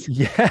chance?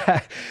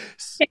 Yeah.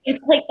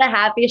 It's like the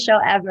happiest show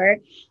ever.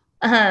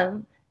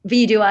 But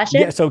you do watch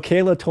Yeah, it? so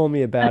Kayla told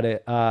me about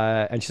it,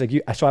 and she's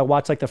like, so I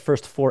watched like the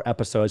first four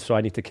episodes, so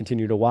I need to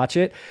continue to watch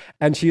it.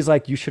 And she's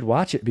like, you should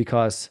watch it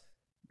because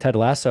Ted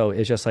Lasso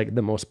is just like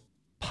the most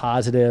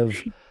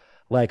positive,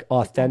 like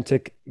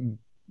authentic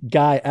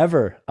guy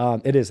ever.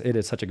 It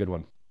is such a good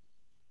one.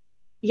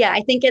 Yeah,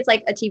 I think it's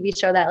like a TV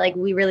show that like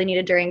we really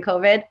needed during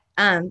COVID.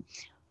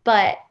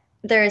 But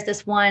there's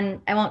this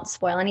one, I won't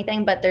spoil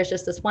anything, but there's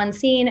just this one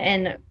scene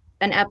in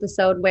an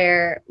episode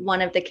where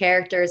one of the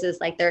characters is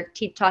like they're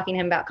talking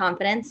to him about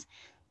confidence,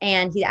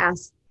 and he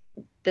asks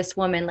this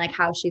woman like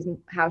how she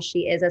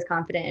is as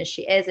confident as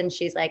she is, and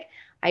she's like,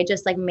 I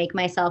just like make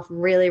myself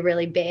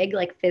really big,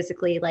 like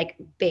physically like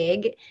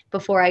big,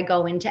 before I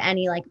go into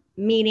any like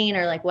meeting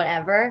or like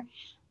whatever.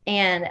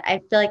 And I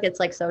feel like it's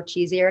like so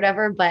cheesy or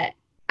whatever, but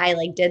I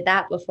like did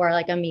that before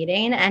like a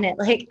meeting, and it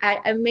like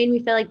it made me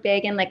feel like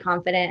big and like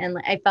confident, and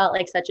like, I felt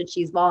like such a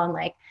cheese ball and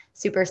like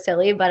super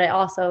silly, but it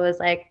also was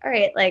like, all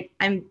right, like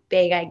I'm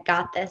big, I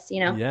got this, you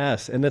know?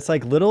 Yes, and it's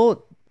like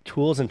little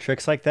tools and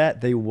tricks like that,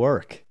 they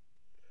work.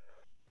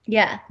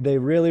 Yeah. They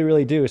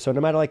really do. So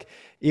no matter like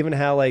even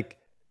how like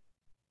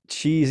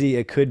cheesy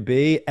it could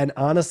be, and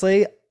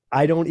honestly,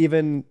 I don't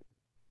even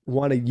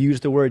want to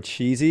use the word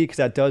cheesy because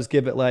that does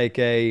give it like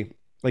a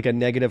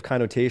negative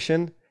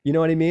connotation. You know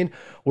what I mean?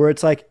 Where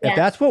it's like if Yeah.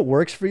 that's what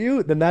works for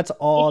you, then that's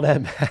all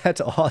that that's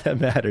all that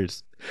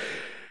matters. If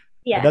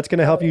Yeah. that's going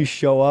to help you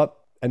show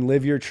up and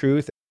live your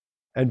truth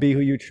and be who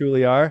you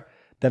truly are,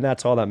 then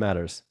that's all that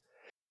matters.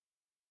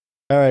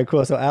 All right,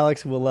 cool. So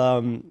Alex, we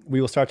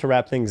will start to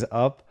wrap things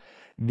up.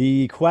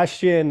 The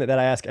question that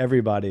I ask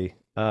everybody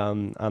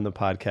on the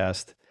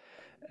podcast,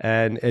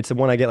 and it's the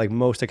one I get like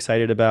most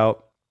excited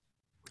about.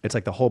 It's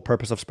like the whole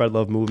purpose of Spread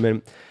Love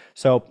movement.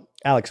 So,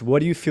 Alex, what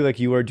do you feel like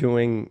you are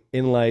doing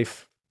in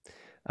life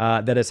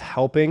that is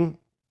helping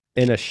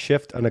in a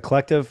shift, in a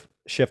collective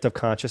shift of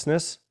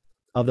consciousness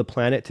of the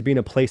planet to be in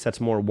a place that's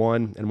more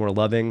one and more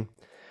loving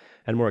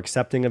and more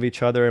accepting of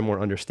each other and more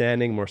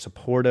understanding, more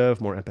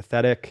supportive, more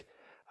empathetic,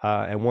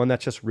 and one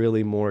that's just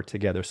really more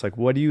together. So, like,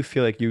 what do you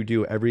feel like you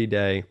do every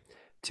day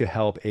to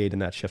help aid in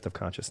that shift of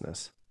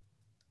consciousness?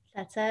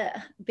 That's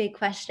a big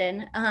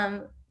question.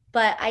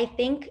 But I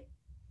think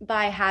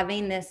by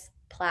having this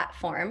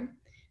platform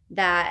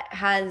that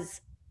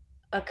has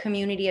a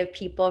community of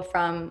people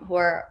from who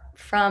are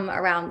from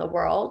around the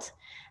world,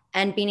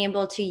 and being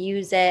able to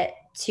use it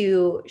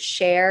to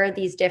share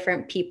these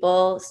different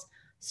people's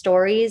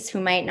stories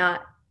who might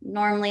not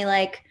normally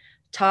like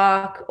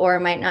talk, or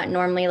might not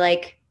normally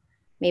like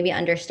maybe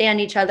understand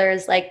each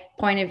other's like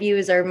point of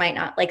views, or might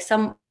not like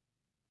some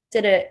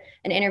did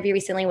an interview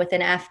recently with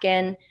an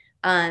Afghan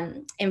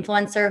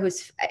influencer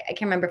who's, I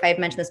can't remember if I've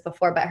mentioned this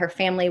before, but her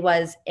family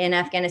was in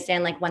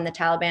Afghanistan like when the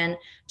Taliban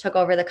took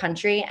over the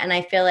country. And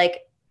I feel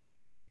like,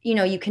 you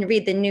know, you can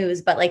read the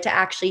news, but like to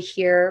actually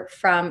hear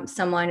from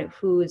someone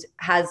who's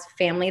has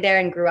family there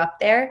and grew up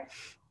there,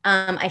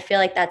 I feel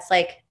like that's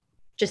like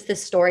just the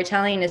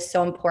storytelling is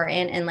so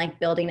important, and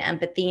like building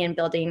empathy and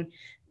building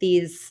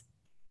these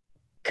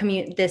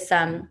this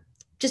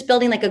just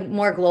building like a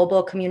more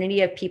global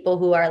community of people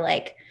who are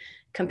like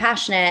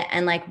compassionate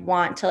and like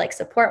want to like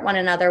support one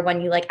another when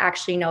you like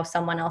actually know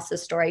someone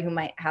else's story who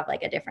might have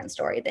like a different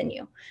story than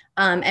you.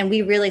 And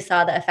we really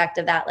saw the effect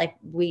of that. Like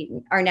we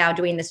are now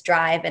doing this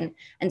drive,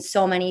 and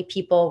so many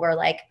people were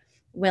like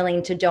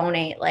willing to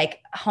donate like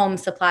home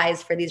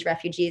supplies for these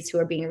refugees who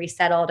are being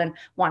resettled, and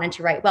wanted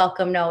to write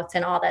welcome notes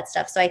and all that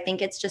stuff. So I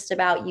think it's just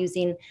about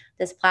using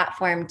this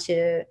platform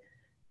to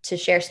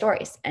share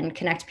stories and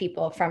connect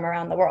people from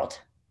around the world.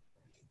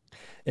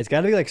 It's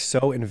got to be like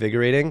so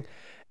invigorating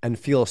and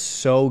feel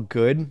so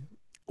good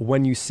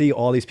when you see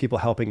all these people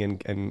helping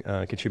and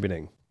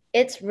contributing.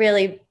 It's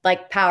really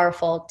like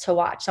powerful to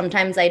watch.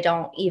 Sometimes I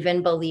don't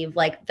even believe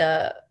like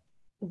the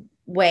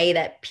way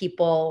that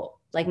people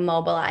like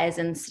mobilize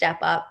and step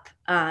up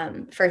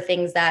for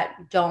things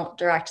that don't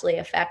directly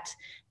affect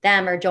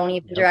them, or don't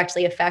even Yep.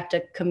 directly affect a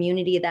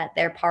community that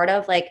they're part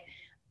of. Like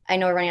I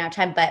know we're running out of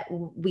time, but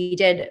we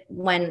did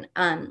when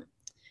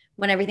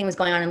everything was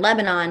going on in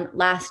Lebanon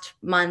last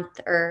month,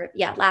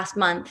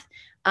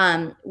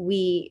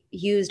 we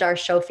used our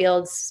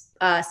Showfield's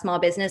small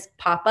business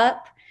pop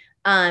up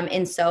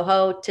in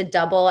Soho to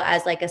double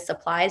as like a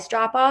supplies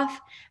drop off.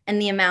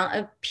 And the amount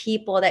of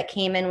people that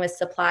came in with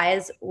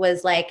supplies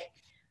was like,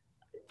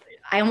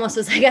 I almost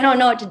was like, I don't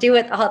know what to do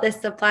with all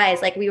this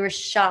supplies. Like we were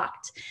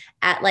shocked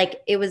at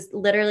like, it was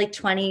literally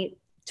 20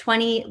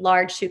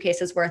 large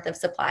suitcases worth of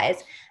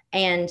supplies.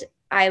 And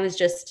I was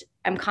just,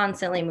 I'm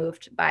constantly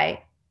moved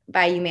by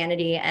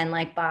humanity and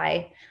like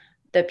by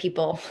the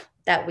people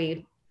that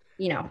we,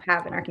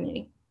 have in our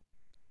community.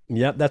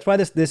 Yep. That's why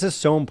this is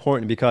so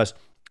important, because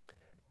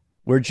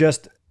we're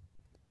just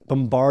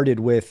bombarded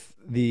with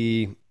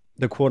the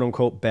quote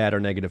unquote bad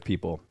or negative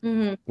people.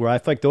 Mm-hmm. Where I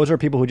feel like those are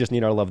people who just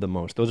need our love the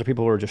most. Those are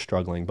people who are just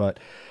struggling. But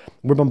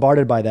we're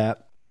bombarded by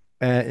that.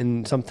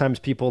 And sometimes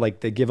people,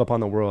 like, they give up on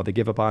the world, they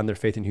give up on their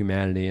faith in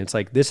humanity. And it's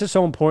like, this is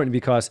so important,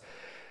 because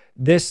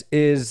this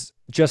is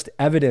just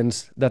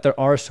evidence that there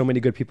are so many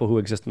good people who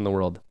exist in the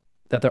world,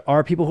 that there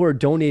are people who are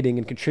donating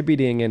and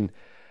contributing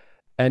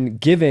and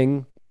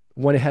giving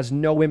when it has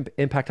no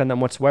impact on them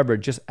whatsoever,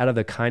 just out of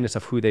the kindness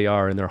of who they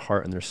are in their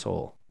heart and their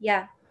soul.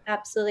 Yeah,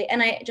 absolutely.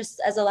 And I just,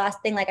 as a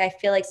last thing, like I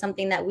feel like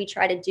something that we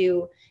try to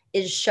do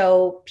is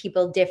show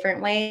people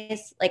different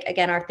ways. Like,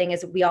 again, our thing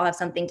is we all have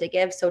something to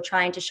give. So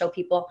trying to show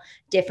people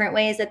different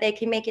ways that they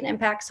can make an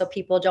impact so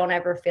people don't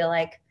ever feel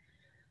like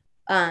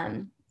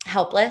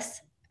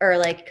helpless, or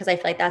like, because I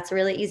feel like that's a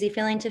really easy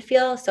feeling to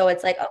feel. So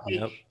it's like, okay,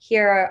 Yep.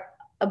 here are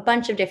a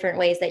bunch of different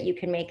ways that you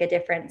can make a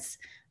difference,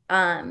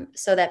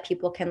 so that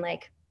people can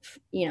like,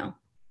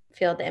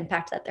 feel the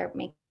impact that they're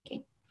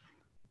making.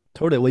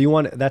 Totally.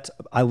 Well,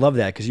 I love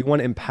that, because you want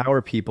to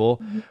empower people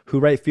Mm-hmm. who,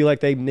 right, feel like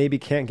they maybe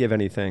can't give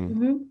anything,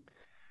 Mm-hmm.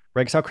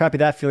 right? Because how crappy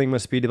that feeling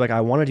must be to be like,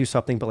 I want to do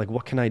something, but like,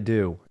 what can I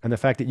do? And the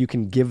fact that you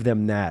can give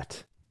them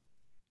that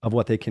of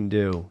what they can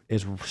do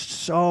is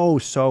so,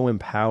 so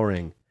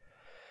empowering.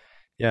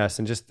 Yes.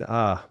 And just,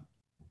 and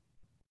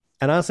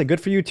honestly,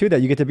 good for you too,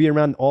 that you get to be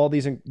around all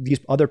these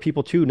other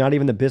people too, not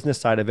even the business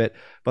side of it,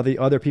 but the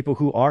other people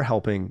who are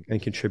helping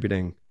and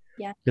contributing.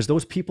 Yeah. Because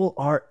those people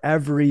are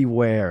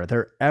everywhere.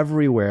 They're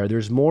everywhere.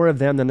 There's more of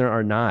them than there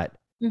are not.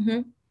 Mm-hmm.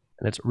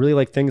 And it's really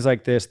like things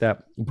like this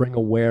that bring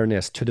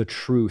awareness to the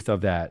truth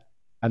of that,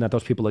 and that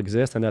those people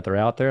exist, and that they're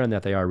out there, and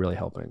that they are really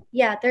helping.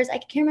 Yeah, I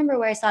can't remember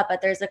where I saw it, but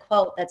there's a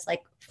quote that's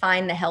like,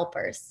 find the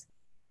helpers.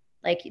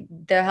 Like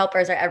the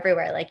helpers are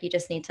everywhere. Like you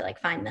just need to like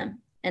find them.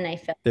 And I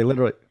feel, They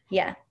literally,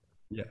 yeah,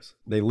 yes,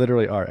 they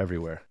literally are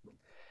everywhere.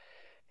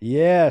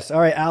 Yes.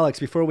 All right, Alex,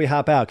 before we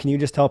hop out, can you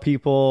just tell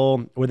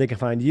people where they can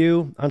find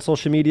you on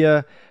social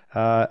media?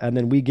 And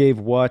then we gave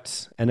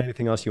what, and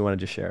anything else you wanted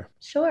to share.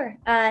 sure.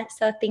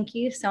 So thank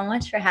you so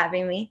much for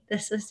having me.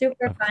 This was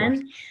super Of course.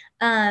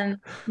 fun.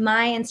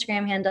 My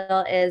Instagram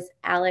handle is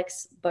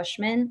Alex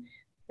Bushman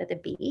with a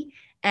B.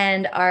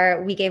 And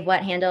our We Gave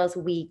What handles,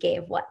 We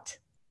Gave What.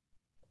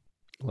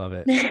 Love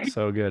it.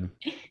 So good.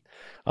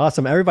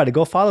 Awesome. Everybody,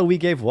 go follow We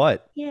Gave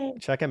What. Yay.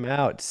 Check them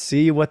out.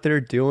 See what they're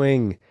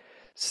doing.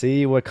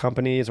 See what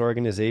companies,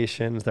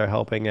 organizations they're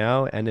helping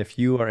out. And if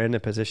you are in a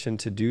position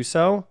to do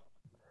so,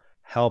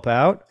 help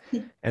out.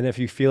 And if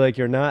you feel like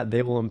you're not,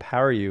 they will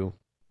empower you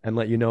and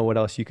let you know what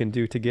else you can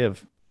do to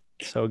give.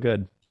 So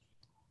good.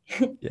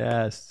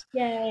 Yes.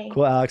 Yay.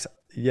 Cool, Alex.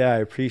 Yeah, I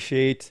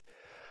appreciate.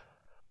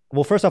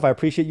 Well, first off, I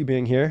appreciate you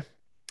being here.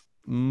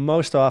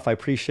 Most off, I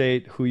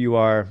appreciate who you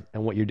are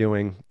and what you're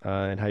doing,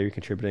 and how you're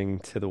contributing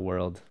to the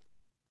world.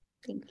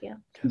 Thank you.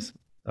 Because,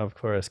 of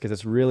course, because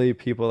it's really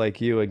people like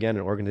you, again,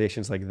 and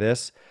organizations like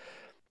this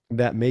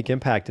that make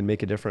impact and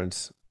make a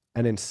difference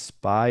and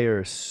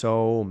inspire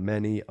so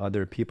many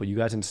other people. You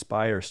guys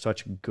inspire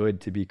such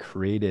good to be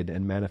created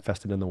and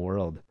manifested in the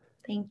world.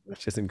 Thank you.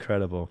 It's just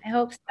incredible. I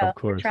hope so. Of We're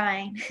course.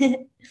 trying.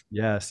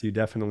 Yes, you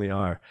definitely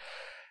are.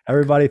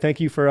 Everybody, thank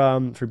you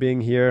for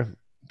being here.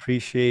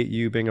 Appreciate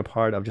you being a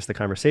part of just the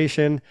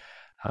conversation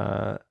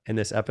in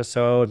this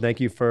episode. Thank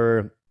you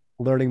for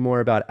learning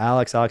more about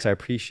Alex. Alex, I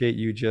appreciate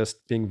you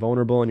just being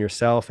vulnerable in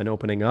yourself and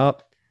opening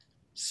up.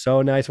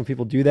 So nice when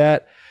people do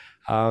that.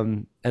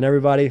 And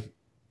everybody,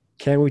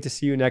 can't wait to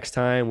see you next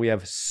time. We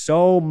have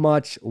so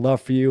much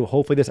love for you.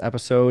 Hopefully this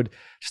episode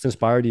just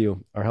inspired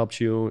you or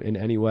helped you in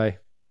any way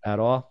at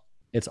all.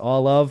 It's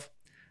all love.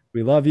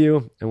 We love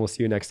you, and we'll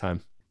see you next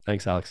time.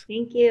 Thanks, Alex.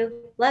 Thank you.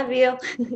 Love you.